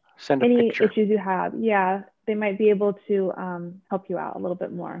troubleshooting any issues you have. Yeah, they might be able to help you out a little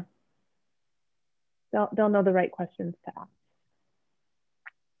bit more. They'll know the right questions to ask.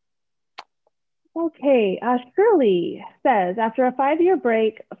 Okay, Shirley says, after a 5-year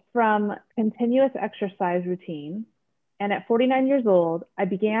break from continuous exercise routine, and at 49 years old, I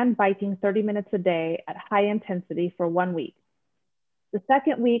began biking 30 minutes a day at high intensity for 1 week. The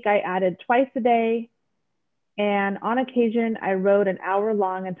second week, I added twice a day, and on occasion, I rode an hour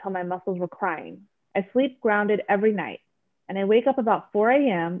long until my muscles were crying. I sleep grounded every night, and I wake up about 4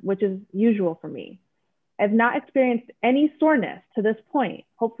 a.m., which is usual for me. I've not experienced any soreness to this point.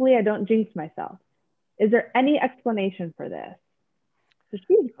 Hopefully I don't jinx myself. Is there any explanation for this? So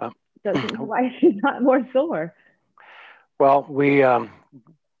she doesn't know why she's not more sore. Well, we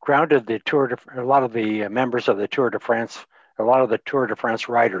grounded the a lot of the members of the Tour de France, a lot of the Tour de France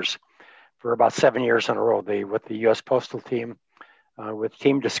riders for about 7 years in a row. With the U.S. Postal Team, with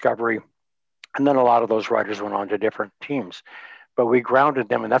Team Discovery, and then a lot of those riders went on to different teams. But we grounded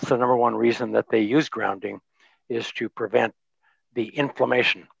them, and that's the number one reason that they use grounding, is to prevent the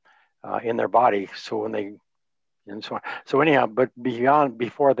inflammation in their body. So when they, and so on. So anyhow, but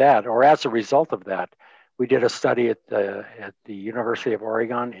before that, or as a result of that, we did a study at the University of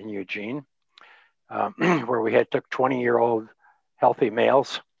Oregon in Eugene, where we took 20-year-old healthy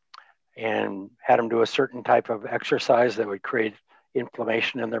males and had them do a certain type of exercise that would create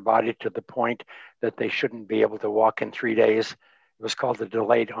inflammation in their body to the point that they shouldn't be able to walk in 3 days. It was called the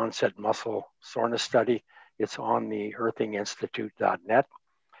Delayed Onset Muscle Soreness Study. It's on the earthinginstitute.net.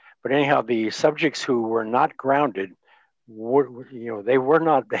 But anyhow, the subjects who were not grounded they were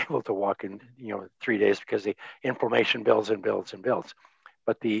not able to walk in 3 days because the inflammation builds and builds and builds.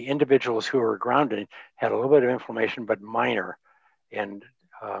 But the individuals who were grounded had a little bit of inflammation, but minor. And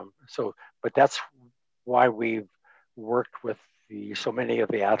but that's why we've worked with so many of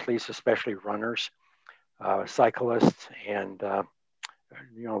the athletes, especially runners, cyclists, and a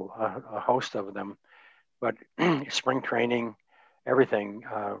host of them. But spring training, everything,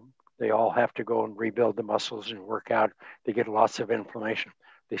 they all have to go and rebuild the muscles and work out. They get lots of inflammation.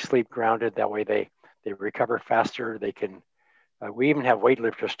 They sleep grounded. That way they recover faster. They can, we even have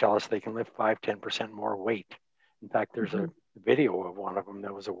weightlifters tell us they can lift 5-10% more weight. In fact, there's a video of one of them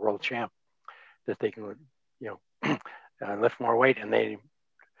that was a world champ that they can, lift more weight, and they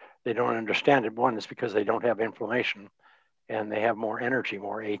don't understand it. One is because they don't have inflammation, and they have more energy,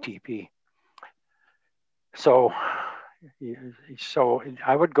 more ATP. So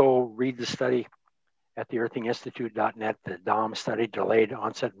I would go read the study at the earthinginstitute.net, the DOM study, delayed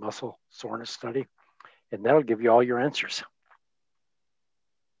onset muscle soreness study, and that'll give you all your answers.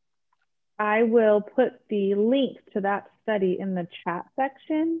 I will put the link to that study in the chat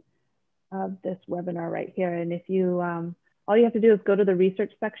section of this webinar right here. And if you, all you have to do is go to the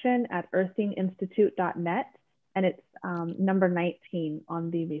research section at earthinginstitute.net, and it's number 19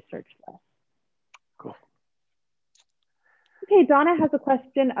 on the research list. Cool. Okay, Donna has a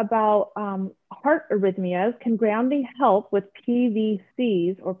question about heart arrhythmias. Can grounding help with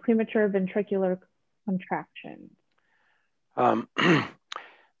PVCs, or premature ventricular contractions?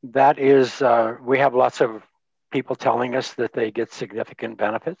 That is, we have lots of people telling us that they get significant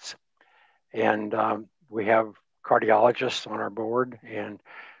benefits. And we have cardiologists on our board, and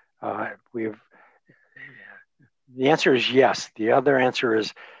the answer is yes. The other answer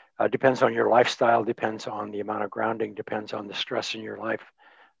is depends on your lifestyle, depends on the amount of grounding, depends on the stress in your life,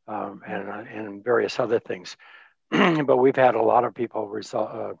 and various other things. But we've had a lot of people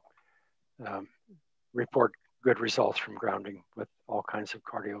report good results from grounding with all kinds of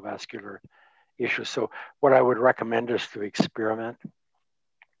cardiovascular issues. So what I would recommend is to experiment.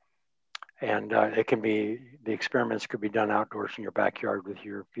 And the experiments could be done outdoors in your backyard with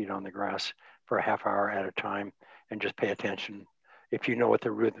your feet on the grass for a half hour at a time, and just pay attention. If you know what the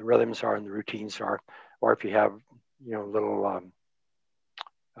rhythms are and the routines are, or if you have, little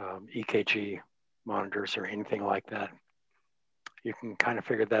EKG monitors or anything like that, you can kind of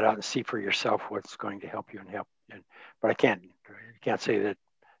figure that out and see for yourself what's going to help you and help. But I can't say that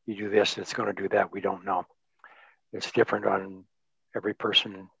you do this, it's going to do that. We don't know. It's different on every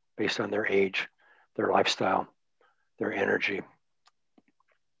person based on their age, their lifestyle, their energy.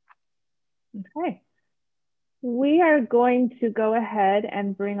 Okay. We are going to go ahead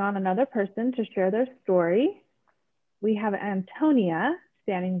and bring on another person to share their story. We have Antonia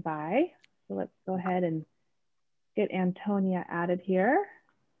standing by. So let's go ahead and get Antonia added here.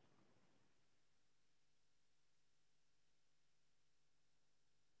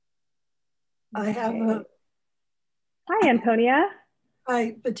 I have a... Hi, Antonia.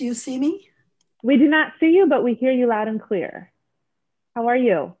 Hi, but do you see me? We do not see you, but we hear you loud and clear. How are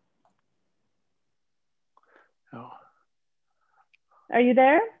you? Oh. Are you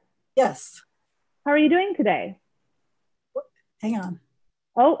there? Yes. How are you doing today? Hang on.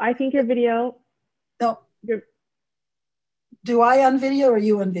 Oh, I think your video. No. Do I on video or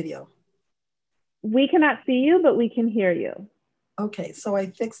you on video? We cannot see you, but we can hear you. Okay, so I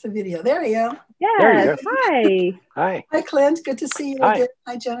fixed the video. There you go. Yes. There you go. Hi. Hi. Hi, Clint. Good to see you Hi. again.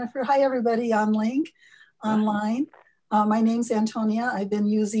 Hi, Jennifer. Hi, everybody on link online. My name's Antonia. I've been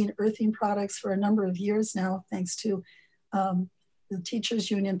using earthing products for a number of years now, thanks to the Teachers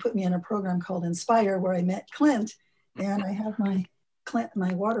Union put me in a program called Inspire, where I met Clint, and I have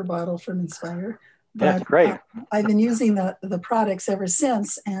my water bottle from Inspire. But That's great. I've been using the products ever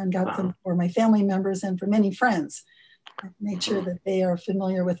since, and got them for my family members and for many friends. I've made sure that they are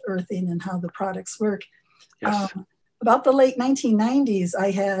familiar with earthing and how the products work. Yes. About the late 1990s,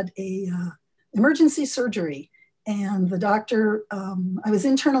 I had a emergency surgery, and the doctor, I was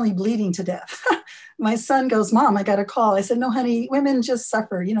internally bleeding to death. My son goes, "Mom, I got a call." I said, "No, honey, women just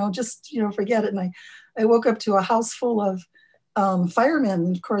suffer, forget it." And I woke up to a house full of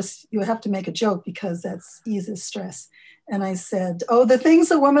firemen. Of course, you have to make a joke because that's eases stress. And I said, "Oh, the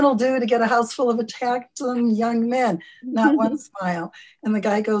things a woman will do to get a house full of attacked young men." Not one smile. And the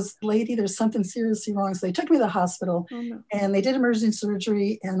guy goes, "Lady, there's something seriously wrong." So they took me to the hospital, and they did emergency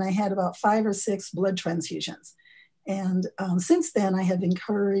surgery, and I had about 5 or 6 blood transfusions. And since then, I have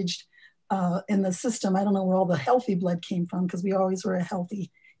encouraged in the system, I don't know where all the healthy blood came from, because we always were a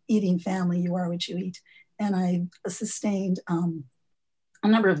healthy eating family. You are what you eat. And I sustained a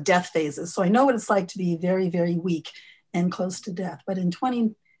number of death phases. So I know what it's like to be very, very weak. and close to death. But in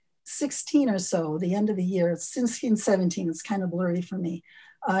 2016 or so, the end of the year, 16, 17, it's kind of blurry for me.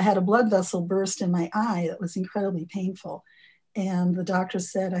 I had a blood vessel burst in my eye that was incredibly painful. And the doctor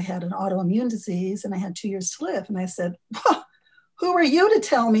said I had an autoimmune disease and I had 2 years to live. And I said, well, who are you to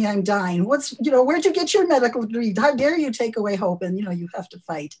tell me I'm dying? Where'd you get your medical degree? How dare you take away hope? And, you have to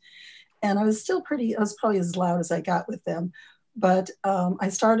fight. And I was probably as loud as I got with them. But I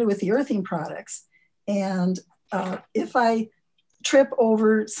started with the earthing products. And if I trip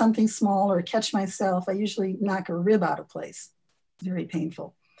over something small or catch myself, I usually knock a rib out of place. Very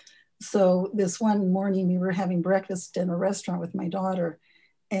painful. So this one morning we were having breakfast in a restaurant with my daughter,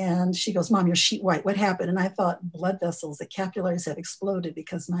 and she goes, Mom, you're sheet white. What happened? And I thought blood vessels, the capillaries have exploded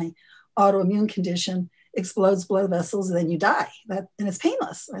because my autoimmune condition explodes blood vessels and then you die. And it's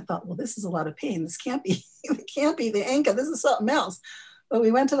painless. I thought, well, this is a lot of pain. This can't be, it can't be the ANCA. This is something else. But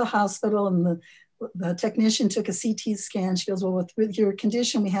we went to the hospital and the technician took a CT scan. She goes, well, with your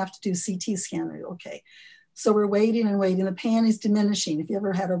condition, we have to do CT scan. Okay. So we're waiting and waiting. The pain is diminishing. If you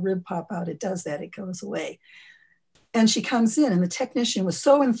ever had a rib pop out, it does that. It goes away. And she comes in and the technician was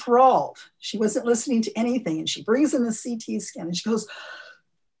so enthralled. She wasn't listening to anything. And she brings in the CT scan and she goes,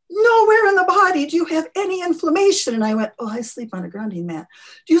 nowhere in the body do you have any inflammation. And I went, oh, I sleep on a grounding mat.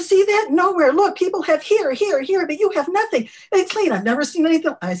 Do you see that? Nowhere. Look, people have here, but you have nothing. It's clean. I've never seen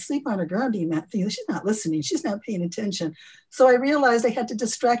anything. I sleep on a grounding mat. She's not listening. She's not paying attention. So I realized I had to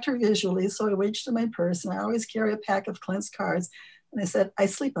distract her visually. So I reached in my purse and I always carry a pack of Clint's cards. And I said, I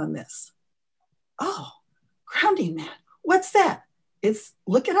sleep on this. Oh, grounding mat. What's that?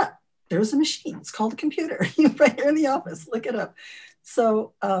 Look it up. There's a machine. It's called a computer. Right here in the office. Look it up.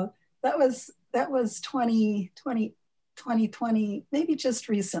 So that was 2020, maybe just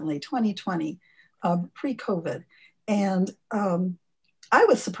recently, 2020, pre-COVID. And I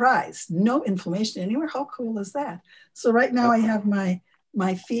was surprised. No inflammation anywhere. How cool is that? So right now I have my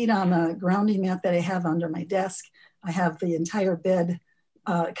feet on a grounding mat that I have under my desk. I have the entire bed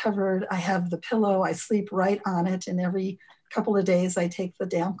covered. I have the pillow. I sleep right on it. And every couple of days I take the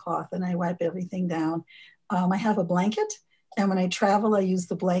damp cloth and I wipe everything down. I have a blanket. And when I travel, I use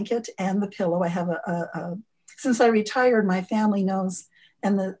the blanket and the pillow. I have since I retired, my family knows,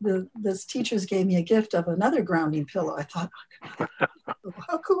 and the teachers gave me a gift of another grounding pillow. I thought, oh,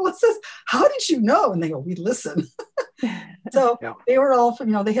 how cool is this? How did you know? And they go, we listen. So yeah. They were all,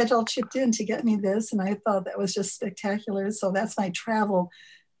 they had all chipped in to get me this. And I thought that was just spectacular. So that's my travel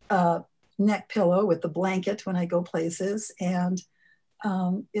neck pillow with the blanket when I go places. And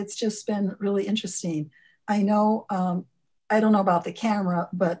it's just been really interesting. I know, I don't know about the camera,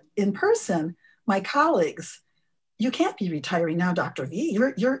 but in person, my colleagues, you can't be retiring now, Dr. V.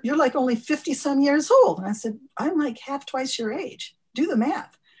 You're like only 50 some years old. And I said, I'm like twice your age. Do the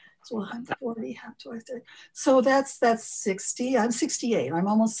math. So well, I'm 40, twice 30. So that's 60. I'm 68. I'm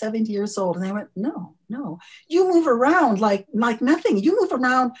almost 70 years old. And they went, no. You move around like nothing. You move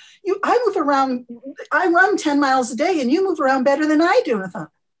around. I move around. I run 10 miles a day, and you move around better than I do. And I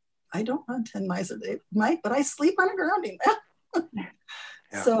thought, I don't run 10 miles a day, Mike, but I sleep on a grounding mat.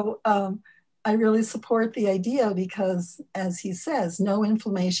 Yeah. So I really support the idea because, as he says, no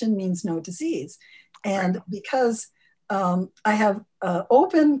inflammation means no disease. And right. Because I have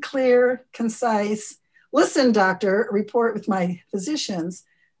open, clear, concise, listen, doctor, report with my physicians,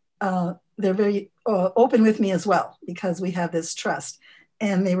 they're very open with me as well because we have this trust.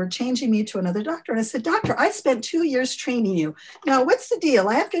 And they were changing me to another doctor. And I said, doctor, I spent 2 years training you. Now, what's the deal?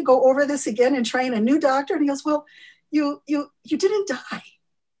 I have to go over this again and train a new doctor? And he goes, well, you didn't die.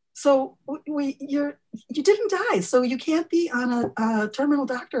 So you didn't die. So you can't be on a terminal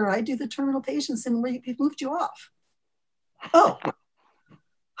doctor. I do the terminal patients and we've moved you off. Oh,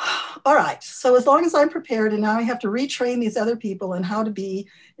 all right. So as long as I'm prepared and now I have to retrain these other people and how to be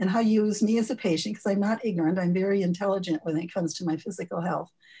and how you use me as a patient, because I'm not ignorant, I'm very intelligent when it comes to my physical health.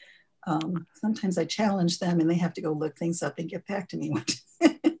 Sometimes I challenge them and they have to go look things up and get back to me.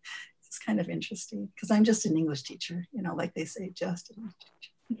 It's kind of interesting because I'm just an English teacher, like they say, just an English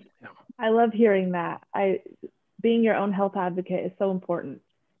teacher. Yeah. I love hearing that. Being your own health advocate is so important.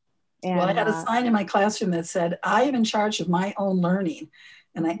 And, well, I had a sign in my classroom that said, I am in charge of my own learning.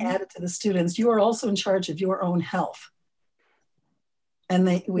 And I added to the students, you are also in charge of your own health.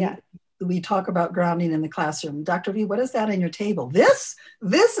 And we talk about grounding in the classroom. Dr. V, what is that on your table? This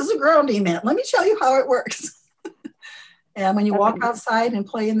is a grounding mat. Let me tell you how it works. And when you walk outside and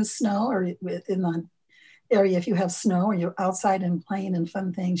play in the snow or in the area, if you have snow or you're outside and playing and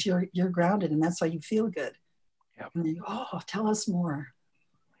fun things, you're grounded and that's why you feel good. Yep. And you go, oh, tell us more.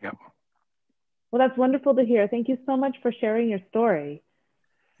 Yep. Well, that's wonderful to hear. Thank you so much for sharing your story.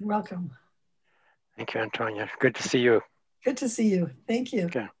 You're welcome. Thank you, Antonia. Good to see you. Good to see you. Thank you.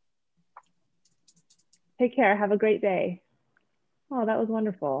 Okay. Take care. Have a great day. Oh, that was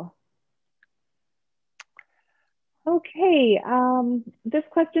wonderful. Okay, this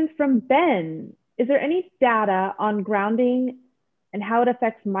question's from Ben. Is there any data on grounding and how it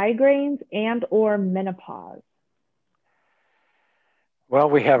affects migraines and or menopause? Well,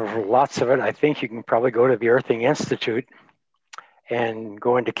 we have lots of it. I think you can probably go to the Earthing Institute and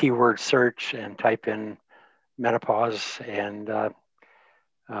go into keyword search and type in menopause and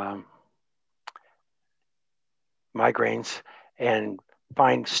migraines and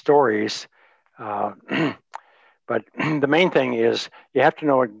find stories. But the main thing is you have to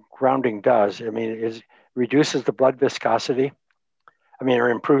know what grounding does. I mean, it reduces the blood viscosity. I mean, it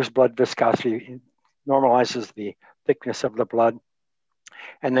improves blood viscosity, normalizes the thickness of the blood,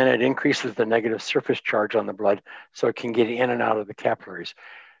 and then it increases the negative surface charge on the blood so it can get in and out of the capillaries.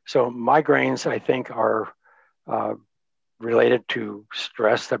 So migraines, I think, are related to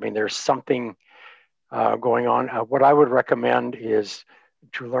stress. I mean, there's something going on. What I would recommend is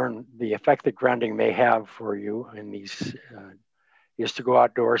to learn the effect that grounding may have for you in these is to go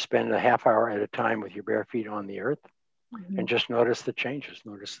outdoors, spend a half hour at a time with your bare feet on the earth, and just notice the changes.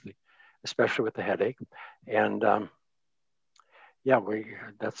 Especially with the headache, and yeah,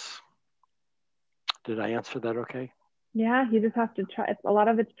 did I answer that okay? Yeah, you just have to try. A lot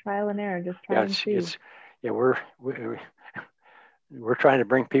of it's trial and error. Just try and see. We're trying to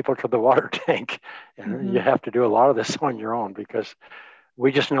bring people to the water tank, and you have to do a lot of this on your own because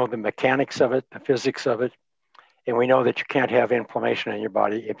we just know the mechanics of it, the physics of it, and we know that you can't have inflammation in your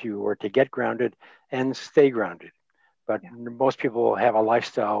body if you were to get grounded and stay grounded. But most people have a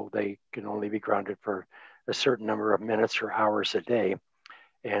lifestyle, they can only be grounded for a certain number of minutes or hours a day.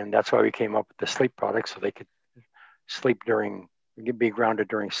 And that's why we came up with the sleep product, so they could be grounded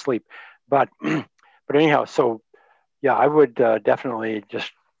during sleep. But anyhow, so yeah, I would definitely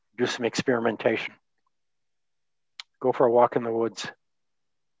just do some experimentation. Go for a walk in the woods.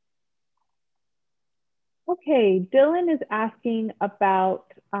 Okay, Dylan is asking about,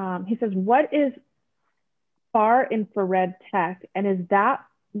 he says, what is far infrared tech, and is that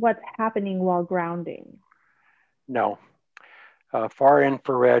what's happening while grounding? No. Far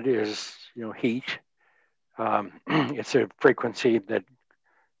infrared is, heat. It's a frequency that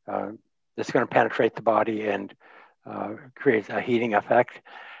that's going to penetrate the body and create a heating effect.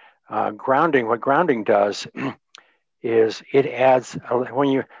 What grounding does is it adds,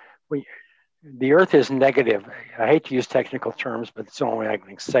 the earth is negative. I hate to use technical terms, but it's the only way I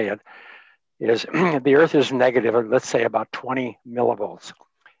can say it, is the earth is negative, let's say about 20 millivolts.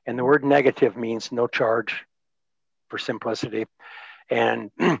 And the word negative means no charge for simplicity. And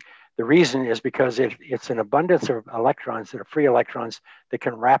the reason is because it's an abundance of electrons that are free electrons that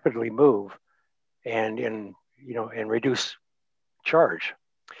can rapidly move and reduce charge.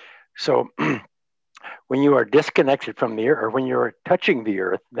 So when you are disconnected from the earth, or when you're touching the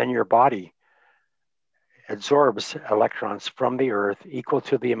earth, then your body absorbs electrons from the earth equal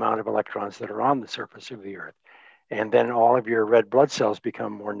to the amount of electrons that are on the surface of the earth. And then all of your red blood cells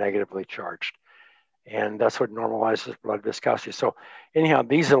become more negatively charged. And that's what normalizes blood viscosity. So anyhow,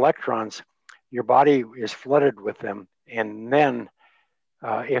 these electrons, your body is flooded with them. And then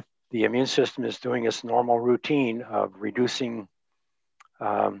if the immune system is doing its normal routine of reducing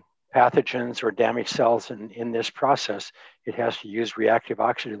pathogens or damaged cells in this process, it has to use reactive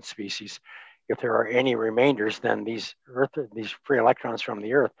oxygen species. If there are any remainders, then these free electrons from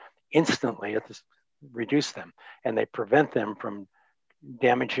the earth instantly reduce them, and they prevent them from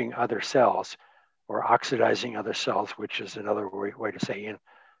damaging other cells or oxidizing other cells, which is another way to say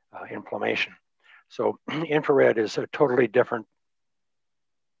inflammation. So infrared is a totally different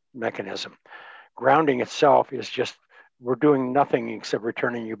mechanism. Grounding itself is just, we're doing nothing except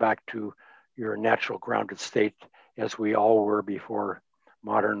returning you back to your natural grounded state as we all were before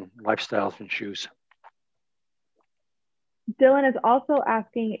modern lifestyles and shoes. Dylan is also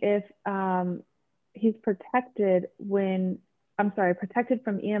asking if he's protected from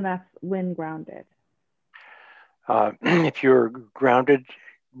EMF when grounded. If you're grounded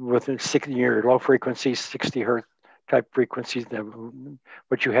with your low frequency, 60 hertz type frequencies,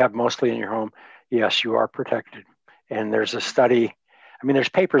 what you have mostly in your home, yes, you are protected. And there's a study, there's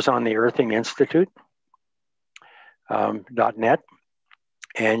papers on the Earthing Institute, .net,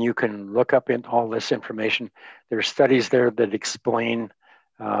 and you can look up in all this information. There's studies there that explain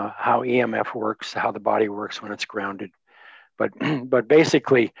how EMF works, how the body works when it's grounded. But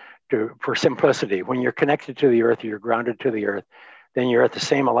basically, for simplicity, when you're connected to the earth, you're grounded to the earth, then you're at the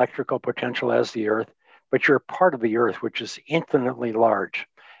same electrical potential as the earth, but you're part of the earth, which is infinitely large.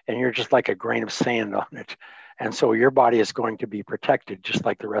 and you're just like a grain of sand on it. And so your body is going to be protected just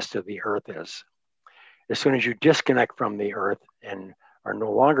like the rest of the earth is. As soon as you disconnect from the earth and are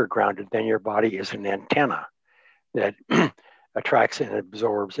no longer grounded, then your body is an antenna that attracts and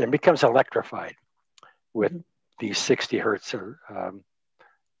absorbs and becomes electrified with these 60 hertz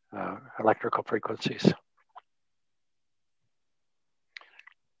electrical frequencies.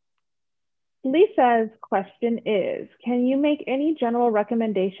 Lisa's question is, can you make any general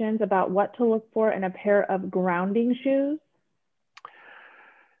recommendations about what to look for in a pair of grounding shoes?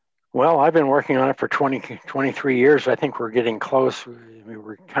 Well, I've been working on it for 23 years. I think we're getting close.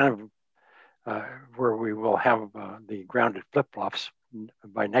 We're kind of where we will have the grounded flip-flops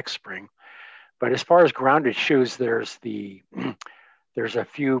by next spring. But as far as grounded shoes, there's a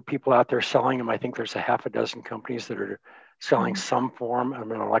few people out there selling them. I think there's a half a dozen companies that are selling some form of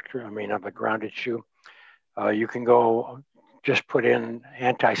of a grounded shoe. You can go just put in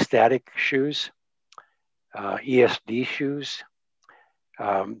anti-static shoes, ESD shoes.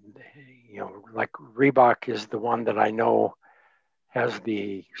 Like Reebok is the one that I know has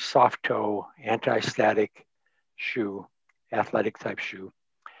the soft toe anti-static shoe, athletic type shoe.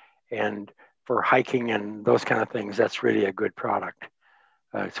 And for hiking and those kind of things, that's really a good product.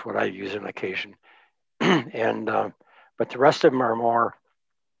 It's what I use on occasion. But the rest of them are more,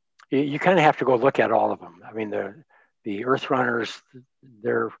 you kind of have to go look at all of them. I mean, the Earth Runners,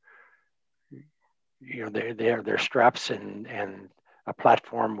 they're straps and a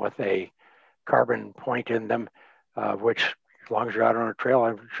platform with a carbon point in them, which as long as you're out on a trail,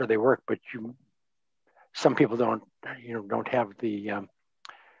 I'm sure they work, but some people don't have the,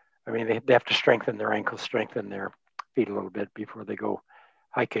 they have to strengthen their ankles, strengthen their feet a little bit before they go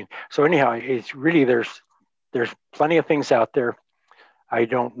hiking. So anyhow, it's really, there's plenty of things out there. I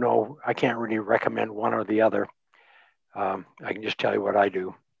don't know, I can't really recommend one or the other. I can just tell you what I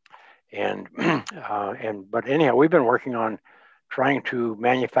do. But anyhow, we've been working on trying to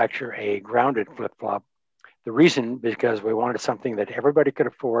manufacture a grounded flip-flop. The reason, because we wanted something that everybody could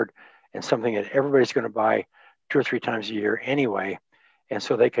afford and something that everybody's going to buy 2 or 3 times a year anyway, and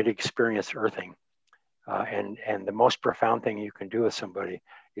so they could experience earthing. And the most profound thing you can do with somebody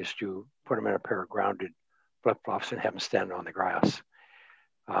is to put them in a pair of grounded flip-flops and have them stand on the grass.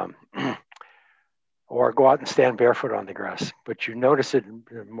 Or go out and stand barefoot on the grass. But you notice it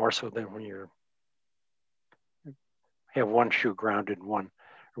more so than when you have one shoe grounded, one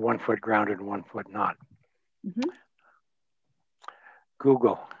foot grounded, and 1 foot not.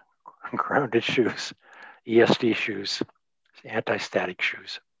 Google grounded shoes, ESD shoes, anti-static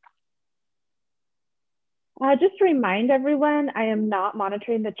shoes. Just to remind everyone, I am not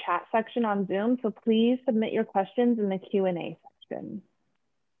monitoring the chat section on Zoom, so please submit your questions in the Q&A section.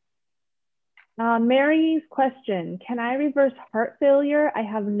 Mary's question, can I reverse heart failure? I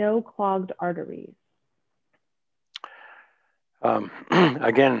have no clogged arteries.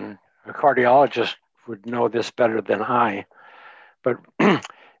 Again, a cardiologist would know this better than I, but the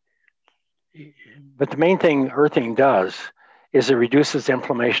main thing earthing does is it reduces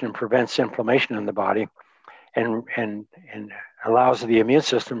inflammation and prevents inflammation in the body, and allows the immune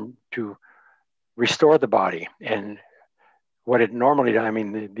system to restore the body. And what it normally does,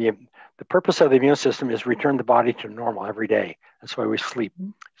 the purpose of the immune system is return the body to normal every day. That's why we sleep,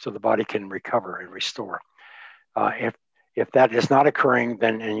 so the body can recover and restore. If that is not occurring,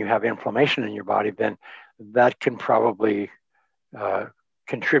 then and you have inflammation in your body, then that can probably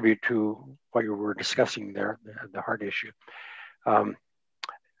contribute to what you were discussing there, the heart issue.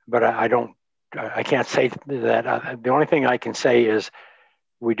 But I can't say that. The only thing I can say is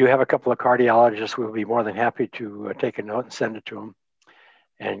we do have a couple of cardiologists who will be more than happy to take a note and send it to them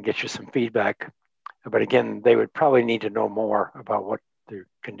and get you some feedback. But again, they would probably need to know more about what the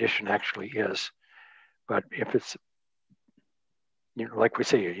condition actually is. But if it's, like we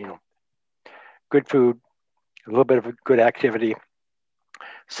say, good food, a little bit of a good activity,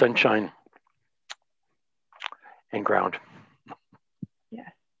 sunshine, and ground.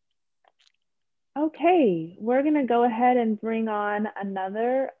 Yes. Okay, we're going to go ahead and bring on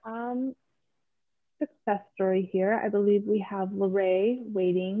another success story here. I believe we have Lorraine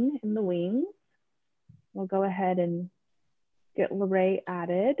waiting in the wings. We'll go ahead and get Lorraine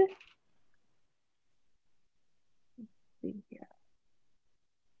added. Let's see here.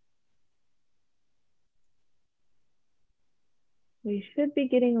 We should be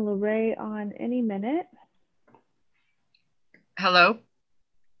getting Lorraine on any minute. Hello.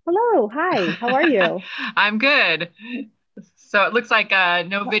 Hello, hi, how are you? I'm good. So it looks like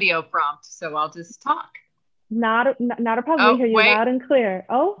no video prompt, so I'll just talk. Not a problem. We hear you loud and clear.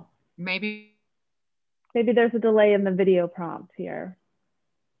 Oh, maybe there's a delay in the video prompt here.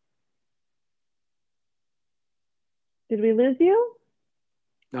 Did we lose you?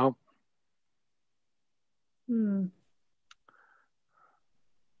 No. I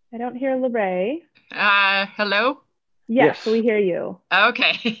don't hear Lorraine. Hello? Yes, we hear you.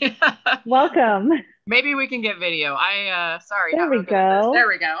 Okay. Welcome. Maybe we can get video. Sorry. There we go. There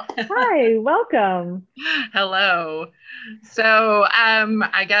we go. Hi, welcome. Hello. So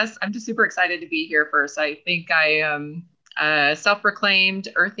I guess I'm just super excited to be here first. I think I am a self-proclaimed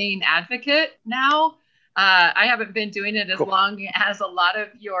earthing advocate now. I haven't been doing it as long as a lot of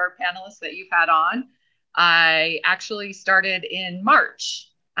your panelists that you've had on. I actually started in March.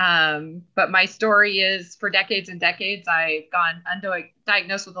 But my story is for decades and decades, I've gone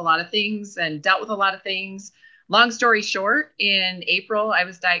undiagnosed with a lot of things and dealt with a lot of things. Long story short, in April, I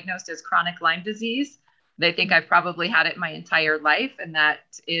was diagnosed as chronic Lyme disease. They think I've probably had it my entire life, and that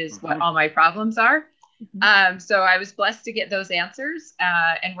is what all my problems are. So I was blessed to get those answers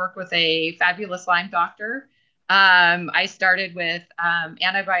and work with a fabulous Lyme doctor. I started with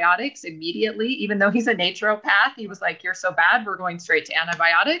antibiotics immediately, even though he's a naturopath. He was like, "You're so bad, we're going straight to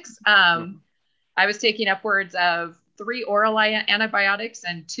antibiotics." I was taking upwards of 3 oral antibiotics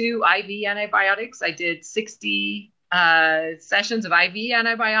and 2 IV antibiotics. I did 60 sessions of IV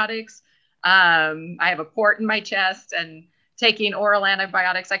antibiotics. I have a port in my chest and taking oral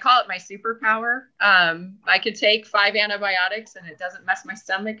antibiotics. I call it my superpower. I can take 5 antibiotics and it doesn't mess my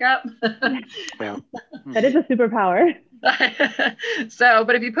stomach up. Yeah. That is a superpower. So,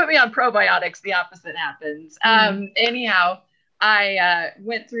 but if you put me on probiotics, the opposite happens. Anyhow, I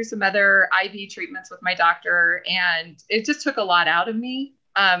went through some other IV treatments with my doctor, and it just took a lot out of me.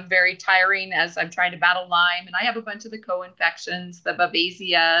 Very tiring as I'm trying to battle Lyme. And I have a bunch of the co-infections, the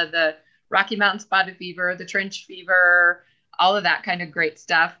Babesia, the Rocky Mountain spotted fever, the trench fever, all of that kind of great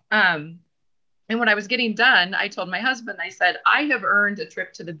stuff. And when I was getting done, I told my husband, I said, I have earned a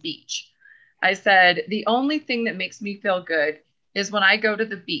trip to the beach. I said, the only thing that makes me feel good is when I go to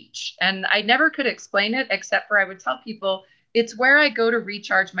the beach. And I never could explain it, except for I would tell people, it's where I go to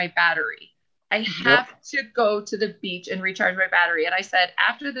recharge my battery. I have to go to the beach and recharge my battery. And I said,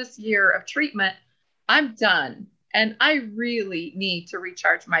 after this year of treatment, I'm done. And I really need to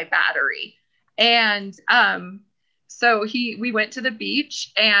recharge my battery. And so we went to the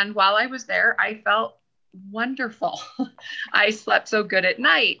beach. And while I was there, I felt wonderful. I slept so good at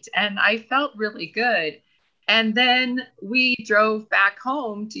night and I felt really good. And then we drove back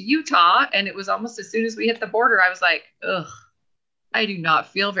home to Utah, and it was almost as soon as we hit the border, I was like, ugh, I do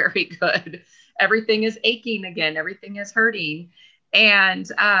not feel very good. Everything is aching again. Everything is hurting. And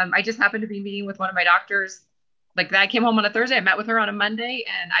I just happened to be meeting with one of my doctors. Like, I came home on a Thursday, I met with her on a Monday,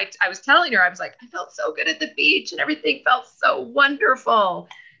 and I was telling her, I was like, I felt so good at the beach and everything felt so wonderful.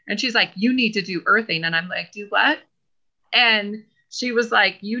 And she's like, you need to do earthing. And I'm like, do what? And she was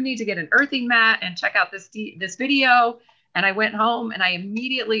like, you need to get an earthing mat and check out this video. And I went home and I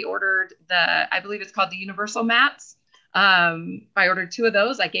immediately ordered I believe it's called the universal mats. I ordered 2 of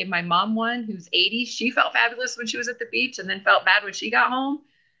those. I gave my mom one who's 80. She felt fabulous when she was at the beach and then felt bad when she got home.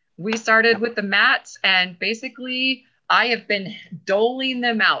 We started with the mats, and basically I have been doling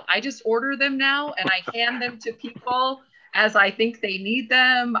them out. I just order them now and I hand them to people as I think they need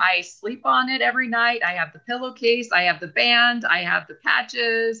them. I sleep on it every night. I have the pillowcase, I have the band, I have the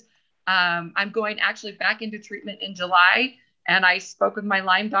patches. I'm going actually back into treatment in July. And I spoke with my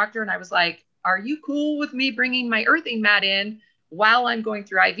Lyme doctor and I was like, are you cool with me bringing my earthing mat in while I'm going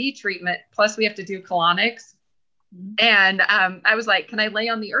through IV treatment? Plus we have to do colonics. And I was like, can I lay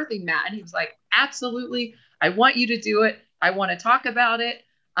on the earthing mat? And he was like, absolutely. I want you to do it. I want to talk about it.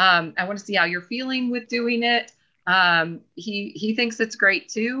 I want to see how you're feeling with doing it. He thinks it's great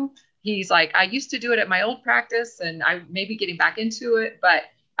too. He's like, I used to do it at my old practice and I may be getting back into it, but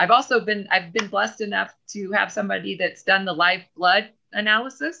I've been blessed enough to have somebody that's done the live blood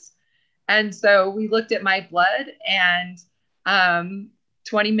analysis. And so we looked at my blood, and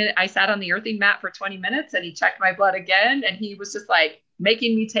 20 minutes, I sat on the earthing mat for 20 minutes and he checked my blood again. And he was just like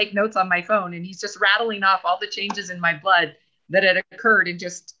making me take notes on my phone. And he's just rattling off all the changes in my blood that had occurred in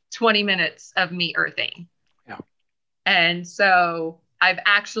just 20 minutes of me earthing. Yeah. And so I've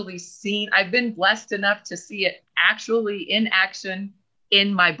been blessed enough to see it actually in action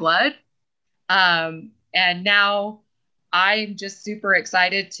in my blood. And now I'm just super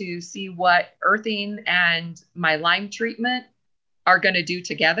excited to see what earthing and my Lyme treatment are going to do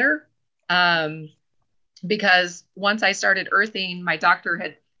together. Because once I started earthing, my doctor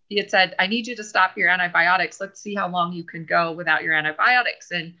had said, I need you to stop your antibiotics. Let's see how long you can go without your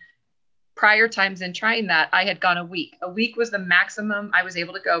antibiotics. And prior times in trying that, I had gone a week. A week was the maximum I was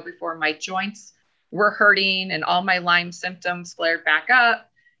able to go before my joints were hurting and all my Lyme symptoms flared back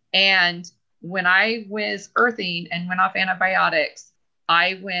up. And when I was earthing and went off antibiotics,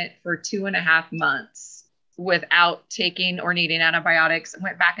 I went for 2.5 months without taking or needing antibiotics.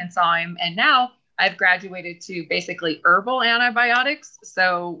 Went back and saw him. And now I've graduated to basically herbal antibiotics.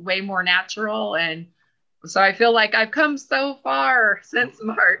 So way more natural. And so I feel like I've come so far since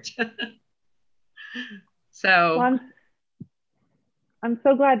March. So well, I'm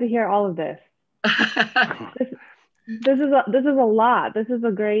so glad to hear all of this. This is a lot. This is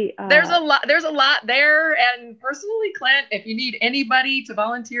a great. There's a lot there. And personally, Clint, if you need anybody to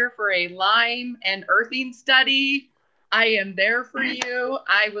volunteer for a Lyme and earthing study, I am there for you.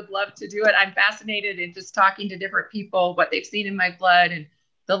 I would love to do it. I'm fascinated in just talking to different people, what they've seen in my blood and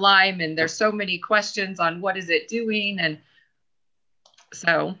the Lyme. And there's so many questions on what is it doing. And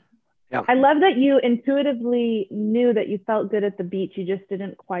so. Yeah. I love that you intuitively knew that you felt good at the beach. You just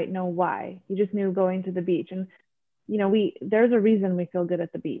didn't quite know why. You just knew going to the beach. And, you know, there's a reason we feel good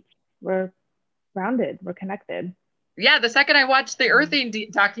at the beach. We're grounded. We're connected. Yeah. The second I watched the earthing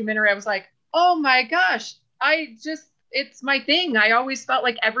documentary, I was like, oh my gosh, it's my thing. I always felt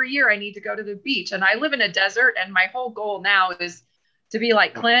like every year I need to go to the beach. And I live in a desert. And my whole goal now is to be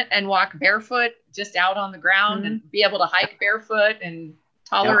like Clint and walk barefoot just out on the ground and be able to hike barefoot and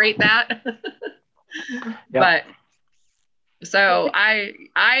tolerate that. But so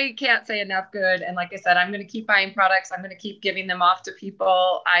I can't say enough good. And like I said, I'm going to keep buying products. I'm going to keep giving them off to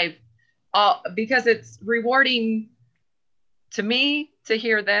people. Because it's rewarding to me to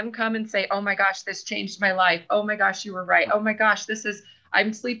hear them come and say, oh my gosh, this changed my life. Oh my gosh, you were right. Oh my gosh,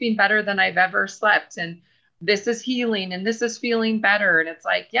 I'm sleeping better than I've ever slept. And this is healing and this is feeling better. And it's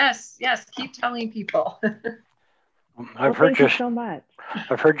like, yes, keep telling people. I've heard you so much.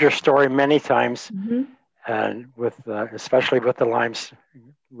 I've heard your story many times, and especially with the Lyme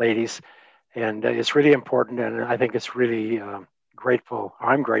ladies, and it's really important. And I think it's really grateful.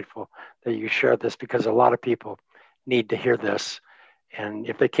 I'm grateful that you shared this because a lot of people need to hear this. And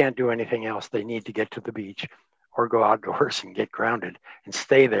if they can't do anything else, they need to get to the beach or go outdoors and get grounded and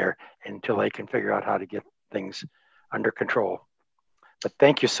stay there until they can figure out how to get things under control. But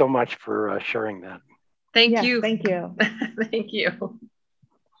thank you so much for sharing that. Thank you. Thank you. Thank you.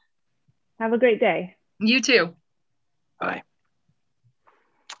 Have a great day. You too. Bye.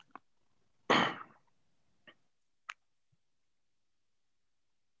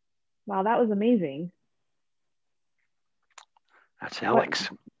 Wow, that was amazing. That's Alex.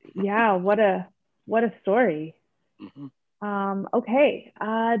 What a story. Okay,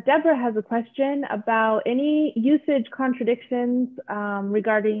 Deborah has a question about any usage contradictions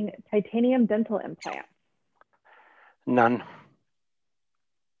regarding titanium dental implants. None.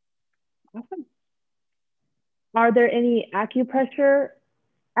 Awesome. Are there any acupuncture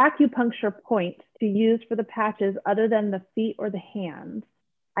points to use for the patches other than the feet or the hands?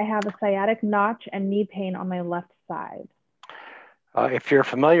 I have a sciatic notch and knee pain on my left side. If you're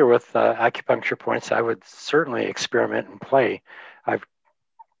familiar with acupuncture points, I would certainly experiment and play. I've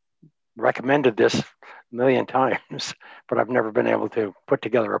recommended this a million times, but I've never been able to put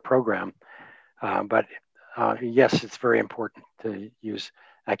together a program. But yes, it's very important to use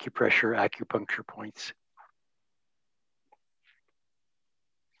acupuncture points.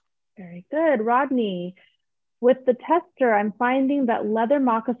 Very good. Rodney, with the tester, I'm finding that leather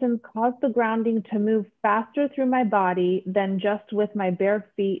moccasins cause the grounding to move faster through my body than just with my bare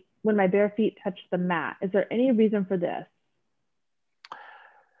feet when my bare feet touch the mat. Is there any reason for this?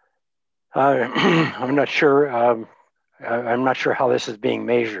 I'm not sure. I'm not sure how this is being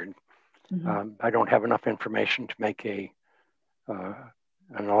measured. I don't have enough information to make an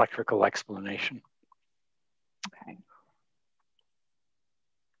electrical explanation. Okay.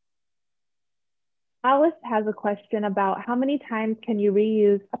 Alice has a question about how many times can you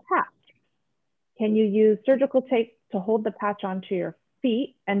reuse a patch? Can you use surgical tape to hold the patch onto your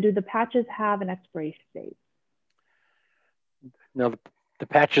feet? And do the patches have an expiration date? No, the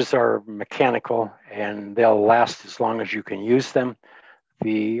patches are mechanical and they'll last as long as you can use them.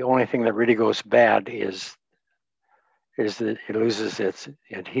 The only thing that really goes bad is that it loses its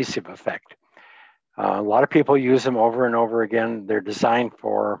adhesive effect. A lot of people use them over and over again. They're designed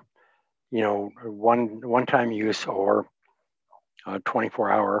for, one-time use or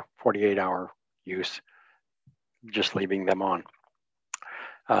 24-hour, 48-hour use, just leaving them on.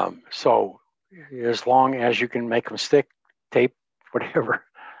 So as long as you can make them stick, tape, whatever,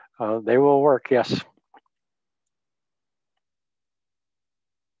 they will work, yes.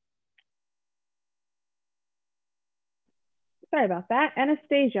 Sorry about that.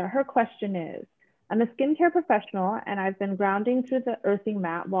 Anastasia, her question is, I'm a skincare professional and I've been grounding through the earthing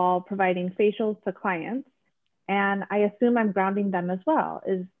mat while providing facials to clients. And I assume I'm grounding them as well.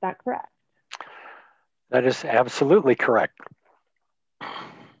 Is that correct? That is absolutely correct.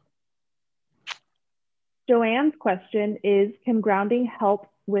 Joanne's question is, can grounding help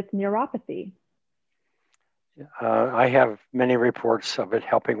with neuropathy? I have many reports of it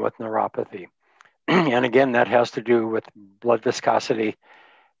helping with neuropathy. And again, that has to do with blood viscosity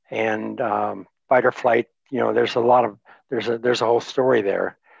and fight or flight. You know, there's a whole story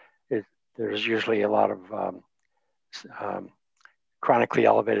there. There's usually a lot of chronically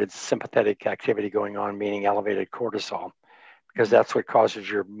elevated sympathetic activity going on, meaning elevated cortisol, because that's what causes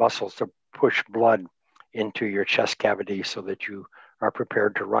your muscles to push blood into your chest cavity so that you are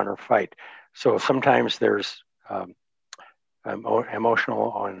prepared to run or fight. So sometimes there's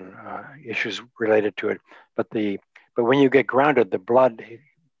emotional on issues related to it, but when you get grounded, the blood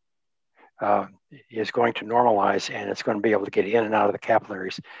is going to normalize, and it's going to be able to get in and out of the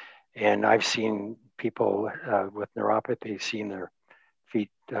capillaries. And I've seen people with neuropathy seeing their feet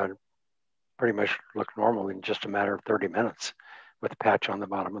pretty much look normal in just a matter of 30 minutes with a patch on the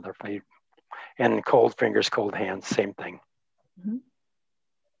bottom of their feet. And cold fingers, cold hands, same thing. Mm-hmm.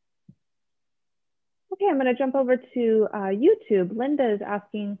 Okay, I'm going to jump over to YouTube. Linda is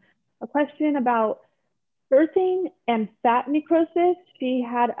asking a question about earthing and fat necrosis. She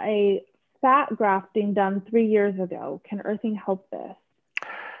had a fat grafting done 3 years ago. Can earthing help this?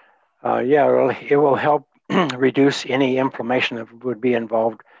 Yeah, it will help reduce any inflammation that would be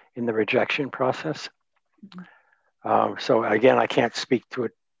involved in the rejection process. Mm-hmm. So again, I can't speak to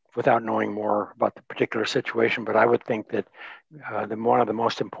it without knowing more about the particular situation, but I would think that one of the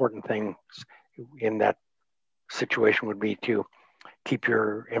most important things in that situation would be to keep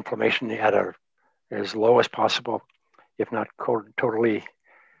your inflammation at as low as possible, if not totally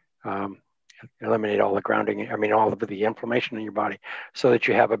eliminate all the grounding, all of the inflammation in your body, so that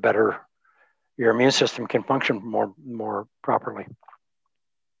you have your immune system can function more properly.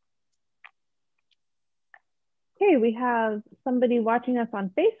 Okay, we have somebody watching us on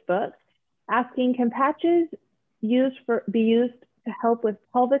Facebook asking, can patches be used to help with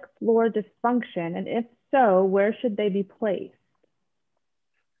pelvic floor dysfunction? And if so, where should they be placed?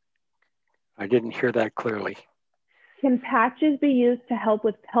 I didn't hear that clearly. Can patches be used to help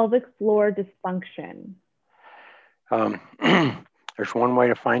with pelvic floor dysfunction? There's one way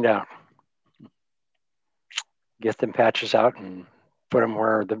to find out. Get them patches out and put them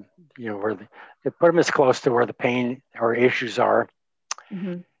where put them as close to where the pain or issues are,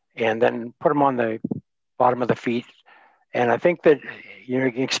 mm-hmm. and then put them on the bottom of the feet. And I think that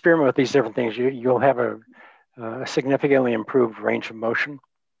you can experiment with these different things. You'll have a significantly improved range of motion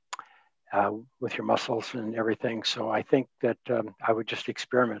with your muscles and everything. So I think that I would just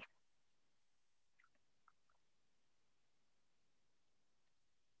experiment.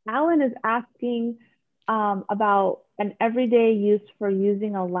 Alan is asking about an everyday use for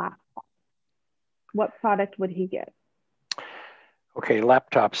using a laptop. What product would he get? Okay,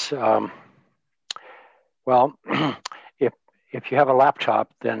 laptops. Well, if you have a laptop,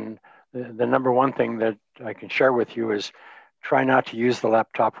 then the number one thing that I can share with you is try not to use the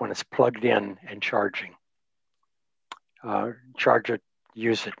laptop when it's plugged in and charging. Charge it,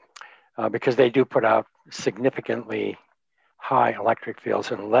 use it, because they do put out significantly high electric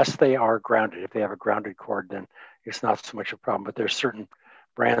fields unless they are grounded. If they have a grounded cord, then it's not so much a problem. But there's certain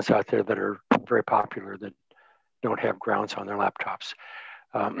brands out there that are very popular that don't have grounds on their laptops.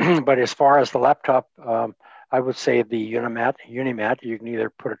 But as far as the laptop, I would say the Unimat, you can either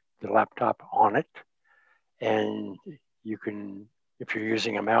put the laptop on it, and you can, if you're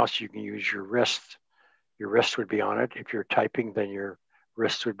using a mouse, you can use your wrist. Your wrist would be on it. If you're typing, then your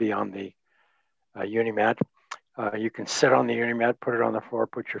wrist would be on the Unimat. You can sit on the Unimat, put it on the floor,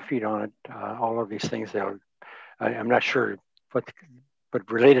 put your feet on it. All of these things. I'm not sure, but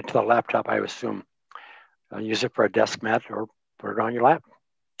related to the laptop, I assume use it for a desk mat or put it on your lap.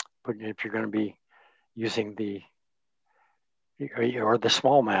 If you're going to be using the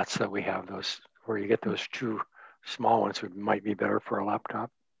small mats that we have, those where you get those two small ones, it might be better for a laptop.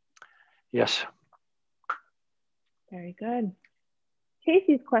 Yes. Very good.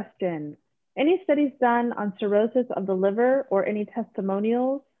 Casey's question. Any studies done on cirrhosis of the liver or any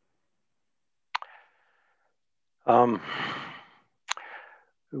testimonials?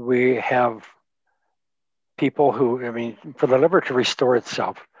 We have people who, for the liver to restore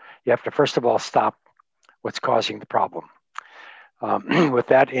itself, you have to first of all stop what's causing the problem. With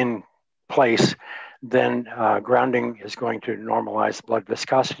that in place, then grounding is going to normalize blood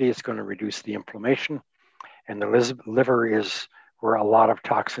viscosity. It's going to reduce the inflammation. And the liver is where a lot of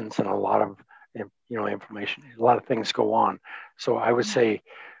toxins and a lot of inflammation, a lot of things go on. So I would say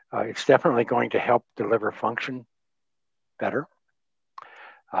it's definitely going to help the liver function better.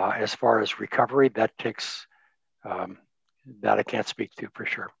 As far as recovery, that takes, that I can't speak to for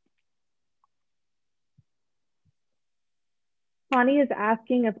sure. Connie is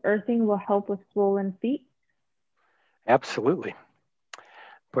asking if earthing will help with swollen feet. Absolutely.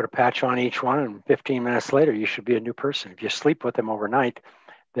 Put a patch on each one, and 15 minutes later, you should be a new person. If you sleep with them overnight,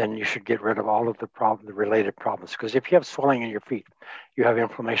 then you should get rid of all of the related problems. Because if you have swelling in your feet, you have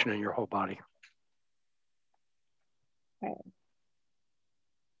inflammation in your whole body. Okay.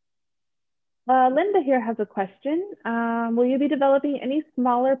 Linda here has a question. Will you be developing any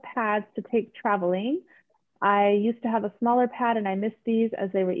smaller pads to take traveling? I used to have a smaller pad and I missed these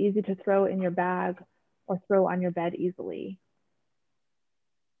as they were easy to throw in your bag or throw on your bed easily.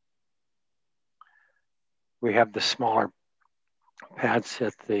 We have the smaller pads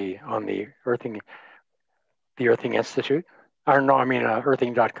at on the Earthing Institute. Or no, I mean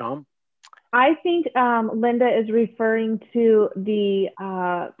earthing.com. I think Linda is referring to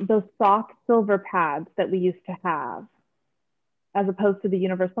those soft silver pads that we used to have, as opposed to the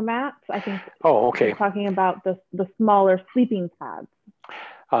universal mats. I think. Oh, okay. She's talking about the smaller sleeping pads.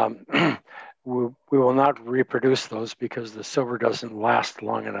 We will not reproduce those because the silver doesn't last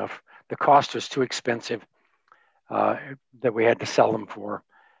long enough. The cost was too expensive that we had to sell them for,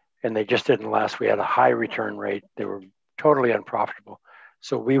 and they just didn't last. We had a high return rate. They were totally unprofitable.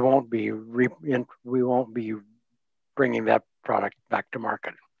 So we won't be bringing that product back to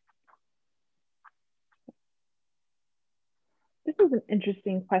market. This is an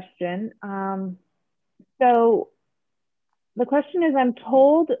interesting question. So the question is, I'm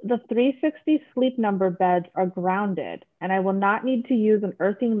told the 360 Sleep Number beds are grounded and I will not need to use an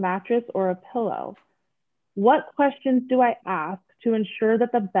earthing mattress or a pillow. What questions do I ask to ensure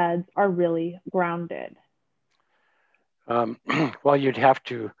that the beds are really grounded? Well, you'd have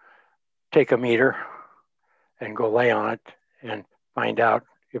to take a meter and go lay on it and find out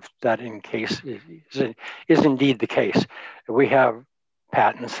if that is indeed the case. We have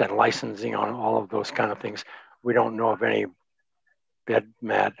patents and licensing on all of those kind of things. We don't know of any bed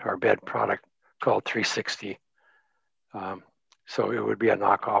mat or bed product called 360. So it would be a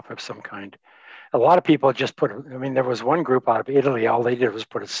knockoff of some kind. A lot of people just there was one group out of Italy, all they did was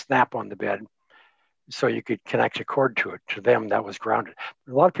put a snap on the bed so you could connect a cord to it. To them, that was grounded.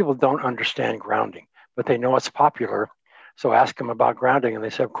 A lot of people don't understand grounding, but they know it's popular. So ask them about grounding and they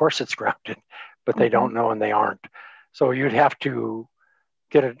say, of course it's grounded, but they don't know and they aren't. So you'd have to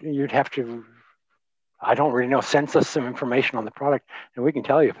I don't really know, send us some information on the product and we can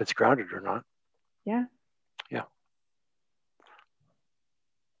tell you if it's grounded or not. Yeah. Yeah.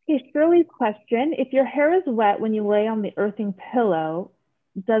 Okay, Shirley's question, if your hair is wet when you lay on the earthing pillow,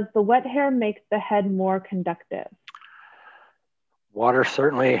 does the wet hair make the head more conductive? Water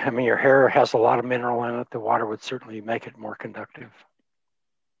certainly, your hair has a lot of mineral in it. The water would certainly make it more conductive.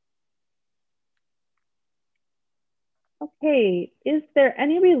 Okay, is there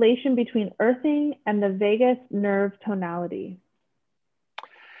any relation between earthing and the vagus nerve tonality?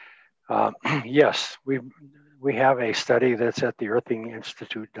 Yes, we have a study that's at the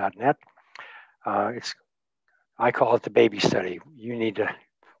earthinginstitute.net. I call it the baby study. You need to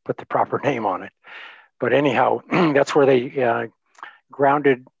put the proper name on it. But anyhow, that's where they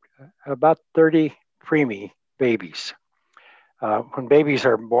grounded about 30 preemie babies. When babies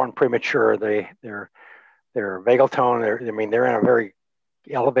are born premature, their vagal tone, they're in a very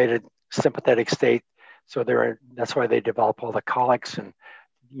elevated sympathetic state. So that's why they develop all the colics, and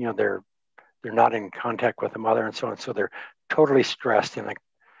they're not in contact with the mother and so on. So they're totally stressed and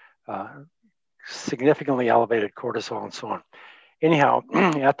significantly elevated cortisol and so on. Anyhow,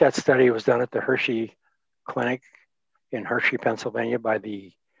 at that study, it was done at the Hershey Clinic in Hershey, Pennsylvania, by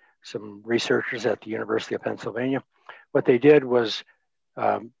some researchers at the University of Pennsylvania. What they did was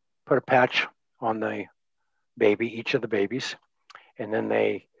put a patch on the baby, each of the babies, and then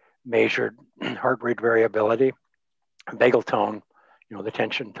they measured heart rate variability, vagal tone, the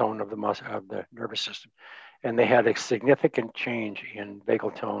tension tone of the nervous system, and they had a significant change in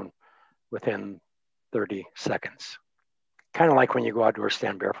vagal tone within 30 seconds. Kind of like when you go out to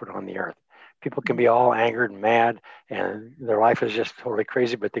stand barefoot on the earth. People can be all angered and mad and their life is just totally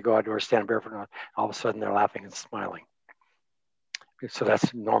crazy, but they go outdoors, stand barefoot, and all of a sudden they're laughing and smiling. So that's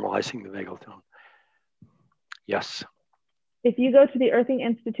normalizing the vagal tone. Yes. If you go to the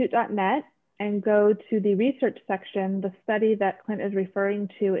earthinginstitute.net and go to the research section, the study that Clint is referring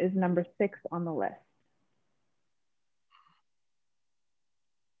to is number 6 on the list.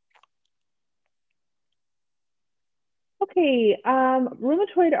 Okay,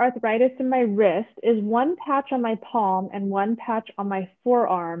 rheumatoid arthritis in my wrist. Is one patch on my palm and one patch on my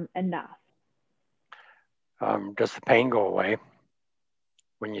forearm enough? Does the pain go away?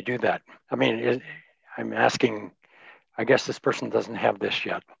 when you do that. I mean, I'm asking, I guess this person doesn't have this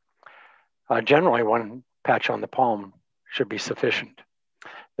yet. Generally, one patch on the palm should be sufficient.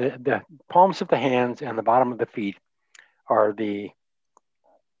 The palms of the hands and the bottom of the feet are the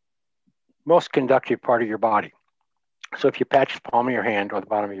most conductive part of your body. So if you patch the palm of your hand or the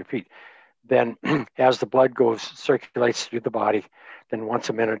bottom of your feet, then as the blood circulates through the body, then once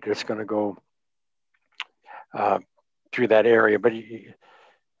a minute it's going to go through that area. But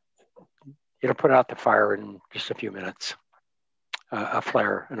it'll put out the fire in just a few minutes. A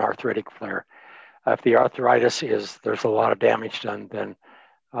flare, an arthritic flare. If the arthritis there's a lot of damage done, then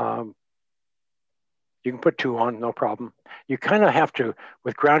you can put 2 on, no problem. You kind of have to,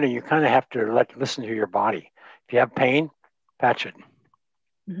 with grounding, you kind of have to listen to your body. If you have pain, patch it.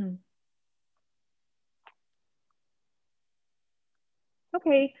 Mm-hmm.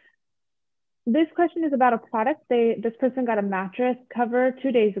 Okay. This question is about a product. This person got a mattress cover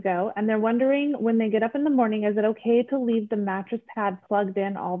 2 days ago, and they're wondering, when they get up in the morning, is it okay to leave the mattress pad plugged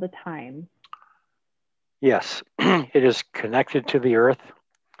in all the time? Yes, it is connected to the earth,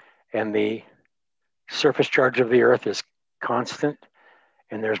 and the surface charge of the earth is constant,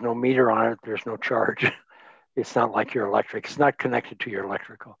 and there's no meter on it. There's no charge. It's not like your electric. It's not connected to your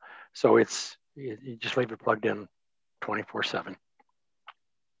electrical. So you just leave it plugged in 24/7.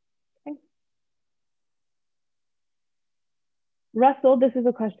 Okay. Russell, this is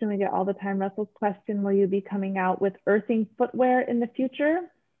a question we get all the time. Russell's question, will you be coming out with earthing footwear in the future?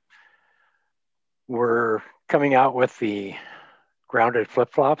 We're coming out with the grounded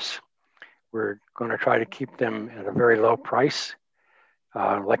flip-flops. We're going to try to keep them at a very low price,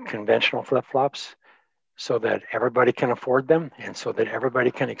 like conventional flip-flops, so that everybody can afford them and so that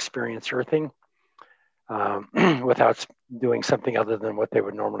everybody can experience earthing without doing something other than what they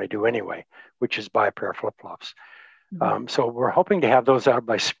would normally do anyway, which is buy a pair of flip-flops. Mm-hmm. So we're hoping to have those out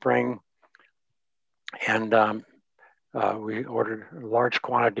by spring, and we ordered a large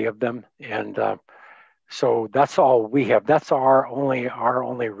quantity of them, and so that's all we have. That's our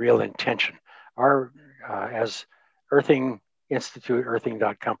only real intention. Our as Earthing Institute,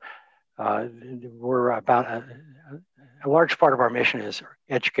 earthing.com, we're about a large part of our mission is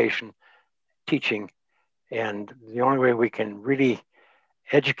education, teaching, and the only way we can really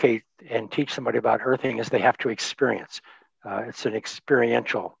educate and teach somebody about earthing is they have to experience. It's an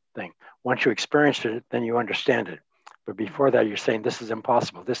experiential thing. Once you experience it, then you understand it. But before that, you're saying, this is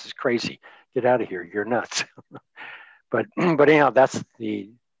impossible. This is crazy. Get out of here. You're nuts. But anyhow, that's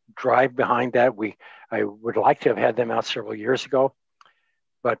the drive behind that. I would like to have had them out several years ago,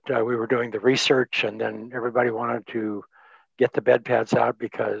 but we were doing the research, and then everybody wanted to get the bed pads out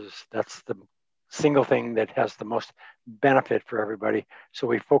because that's the single thing that has the most benefit for everybody. So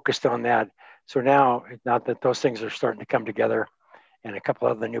we focused on that. So now that those things are starting to come together and a couple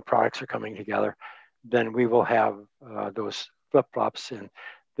of the new products are coming together, then we will have those flip-flops, and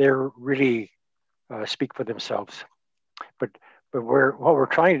they're really speak for themselves. But what we're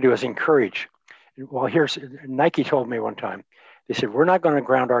trying to do is encourage. Well, Nike told me one time, they said, we're not going to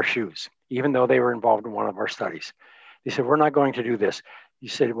ground our shoes, even though they were involved in one of our studies. They said, we're not going to do this. You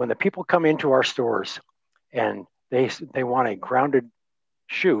said, when the people come into our stores and they want a grounded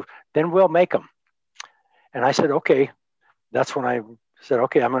shoe, then we'll make them. And I said, okay. That's when I said,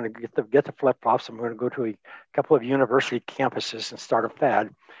 okay, I'm going to get the flip-flops. I'm going to go to a couple of university campuses and start a fad.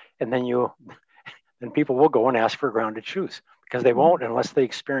 And then people will go and ask for grounded shoes, because they won't unless they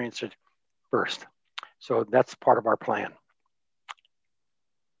experience it first. So that's part of our plan.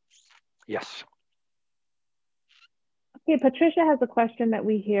 Yes. Okay, Patricia has a question that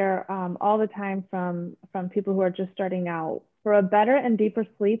we hear all the time from people who are just starting out. For a better and deeper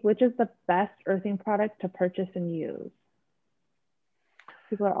sleep, which is the best earthing product to purchase and use?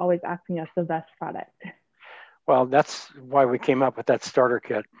 People are always asking us the best product. Well, that's why we came up with that starter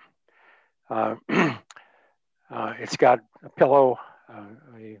kit. It's got a pillow,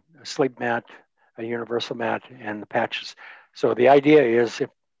 a sleep mat, a universal mat, and the patches. So the idea is, if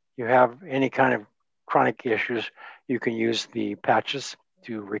you have any kind of chronic issues, you can use the patches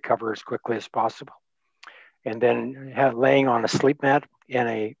to recover as quickly as possible. And then laying on a sleep mat and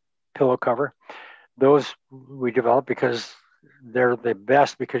a pillow cover, those we developed because they're the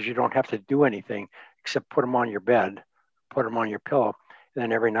best, because you don't have to do anything except put them on your bed, put them on your pillow. And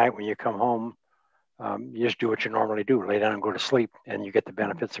then every night when you come home, you just do what you normally do, lay down and go to sleep, and you get the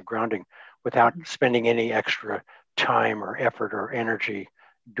benefits of grounding without spending any extra time or effort or energy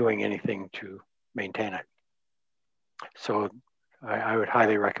doing anything to maintain it. So I would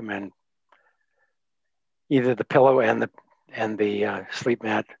highly recommend either the pillow and the sleep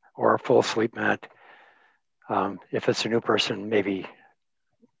mat, or a full sleep mat. If it's a new person, maybe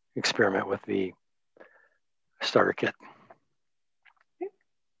experiment with the starter kit.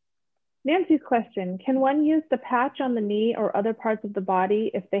 Nancy's question, can one use the patch on the knee or other parts of the body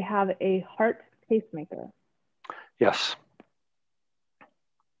if they have a heart pacemaker? Yes.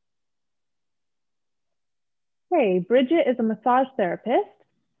 Hey, Bridget is a massage therapist.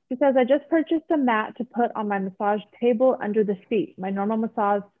 She says, I just purchased a mat to put on my massage table under the seat. My normal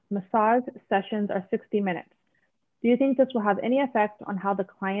massage sessions are 60 minutes. Do you think this will have any effect on how the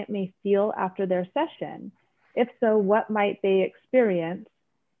client may feel after their session? If so, what might they experience?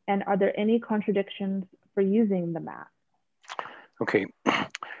 And are there any contradictions for using the mat? Okay,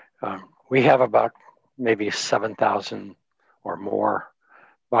 we have about maybe 7,000 or more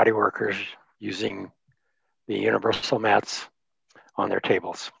body workers using the universal mats on their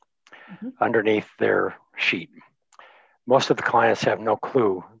tables underneath their sheet. Most of the clients have no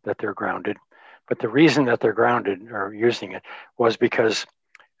clue that they're grounded, but the reason that they're grounded or using it was because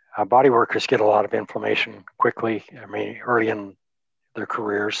body workers get a lot of inflammation quickly, early in their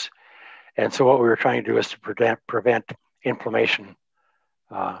careers. And so what we were trying to do is to prevent inflammation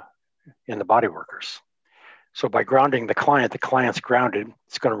in the body workers. So by grounding the client's grounded,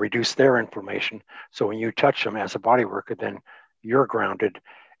 it's going to reduce their inflammation. So when you touch them as a body worker, then you're grounded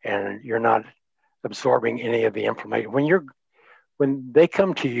and you're not absorbing any of the inflammation. When they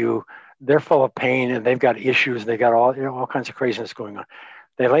come to you, they're full of pain and they've got issues. They got all kinds of craziness going on.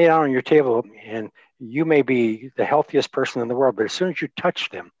 They lay down on your table and you may be the healthiest person in the world, but as soon as you touch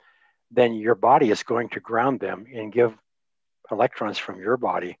them, then your body is going to ground them and give electrons from your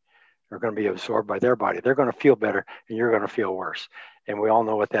body are going to be absorbed by their body. They're going to feel better and you're going to feel worse. And we all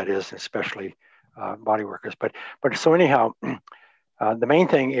know what that is, especially body workers. But so anyhow, the main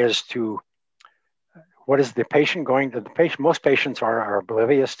thing is what is the patient going to the patient? Most patients are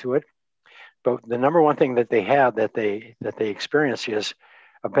oblivious to it, but the number one thing that they have that they experience is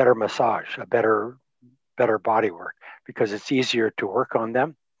a better massage, a better body work, because it's easier to work on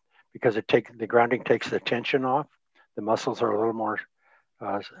them, because the grounding takes the tension off. The muscles are a little more,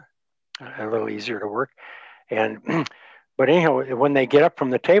 a little easier to work. And but anyhow, when they get up from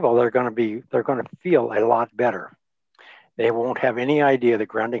the table, they're going to feel a lot better. They won't have any idea that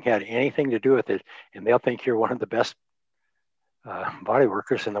grounding had anything to do with it, and they'll think you're one of the best body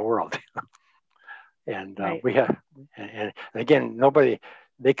workers in the world. And right. we have, and again,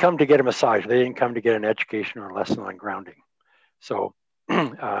 they come to get a massage. They didn't come to get an education or a lesson on grounding. So,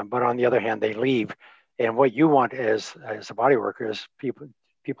 but on the other hand, they leave. And what you want as a body worker is people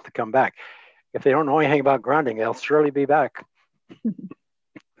to come back. If they don't know anything about grounding, they'll surely be back.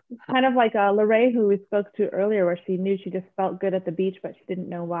 Kind of like Lorraine, who we spoke to earlier, where she knew she just felt good at the beach, but she didn't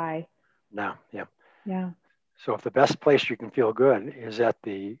know why. No, yeah. Yeah. So if the best place you can feel good is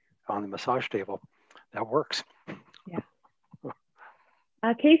on the massage table, that works. Yeah.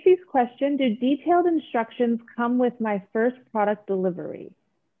 Casey's question, do detailed instructions come with my first product delivery?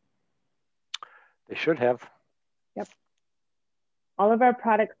 They should have. Yep. All of our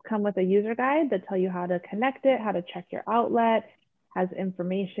products come with a user guide that tell you how to connect it, how to check your outlet, has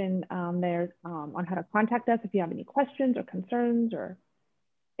information there on how to contact us if you have any questions or concerns or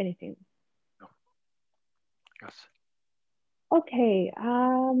anything. Yes. Okay,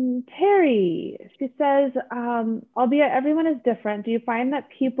 Terry, she says, albeit everyone is different, do you find that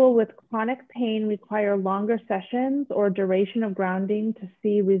people with chronic pain require longer sessions or duration of grounding to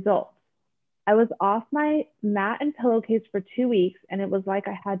see results? I was off my mat and pillowcase for 2 weeks and it was like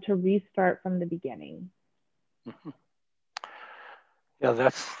I had to restart from the beginning. Mm-hmm. Yeah,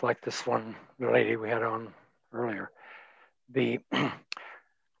 that's like this one lady we had on earlier.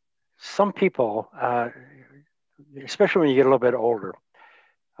 Some people, especially when you get a little bit older,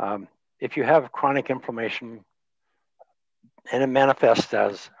 if you have chronic inflammation and it manifests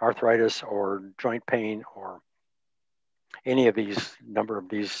as arthritis or joint pain or any of these number of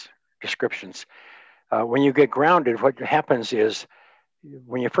these descriptions, when you get grounded, what happens is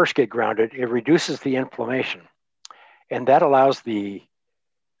when you first get grounded, it reduces the inflammation, and that allows the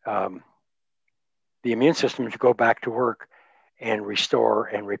immune system to go back to work and restore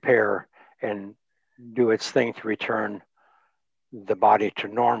and repair and do its thing to return the body to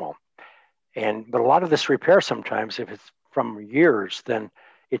normal. But a lot of this repair, sometimes if it's from years, then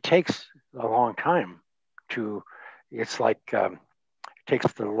it takes a long time it's like it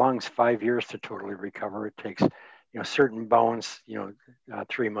takes the lungs 5 years to totally recover. It takes certain bones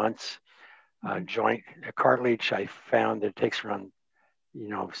 3 months. Joint cartilage, I found that it takes around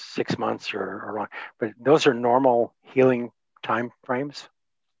 6 months or long, but those are normal healing time frames.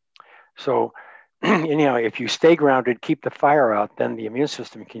 So anyhow, if you stay grounded, keep the fire out, then the immune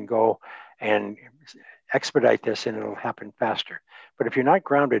system can go and expedite this and it'll happen faster. But if you're not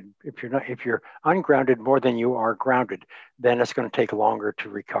grounded, if you're ungrounded more than you are grounded, then it's going to take longer to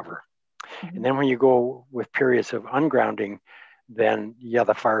recover. Mm-hmm. And then when you go with periods of ungrounding, then yeah,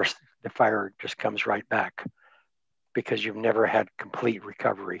 the fire just comes right back, because you've never had complete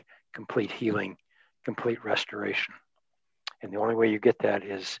recovery, complete healing, complete restoration. And the only way you get that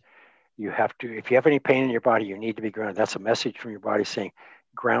is you have to, if you have any pain in your body, you need to be grounded. That's a message from your body saying,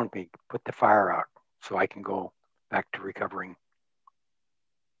 ground me, put the fire out so I can go back to recovering.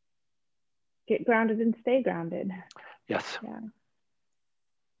 Get grounded and stay grounded. Yes. Yeah.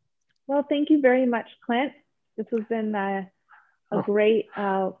 Well, thank you very much, Clint. This has been a great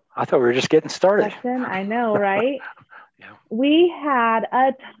I thought we were just getting started. Session. I know, right? Yeah. We had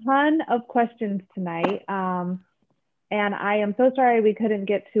a ton of questions tonight. And I am so sorry we couldn't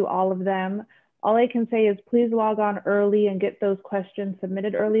get to all of them. All I can say is please log on early and get those questions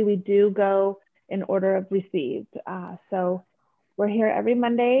submitted early. We do go in order of received. So we're here every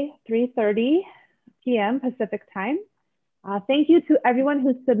Monday, 3:30 p.m. Pacific time. Thank you to everyone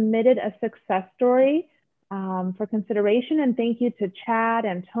who submitted a success story for consideration. And thank you to Chad,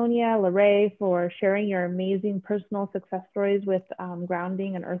 Antonia, Lorraine for sharing your amazing personal success stories with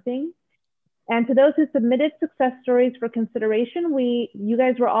grounding and earthing. And to those who submitted success stories for consideration, you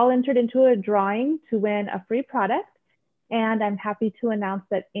guys were all entered into a drawing to win a free product. And I'm happy to announce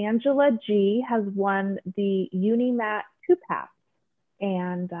that Angela G has won the Unimat 2-pack.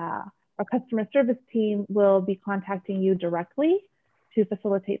 And our customer service team will be contacting you directly to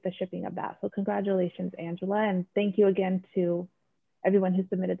facilitate the shipping of that. So congratulations, Angela. And thank you again to everyone who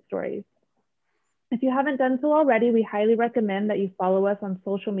submitted stories. If you haven't done so already, we highly recommend that you follow us on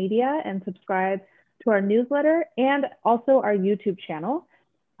social media and subscribe to our newsletter and also our YouTube channel.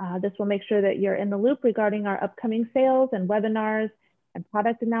 This will make sure that you're in the loop regarding our upcoming sales and webinars and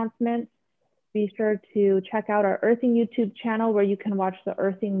product announcements. Be sure to check out our Earthing YouTube channel where you can watch the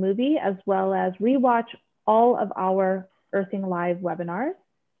Earthing movie as well as rewatch all of our Earthing Live webinars.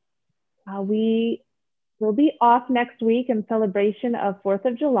 We will be off next week in celebration of 4th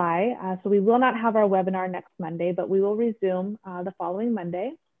of July. So we will not have our webinar next Monday, but we will resume the following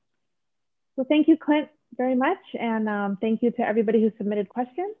Monday. So thank you, Clint, very much. And thank you to everybody who submitted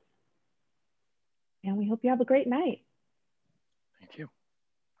questions. And we hope you have a great night. Thank you.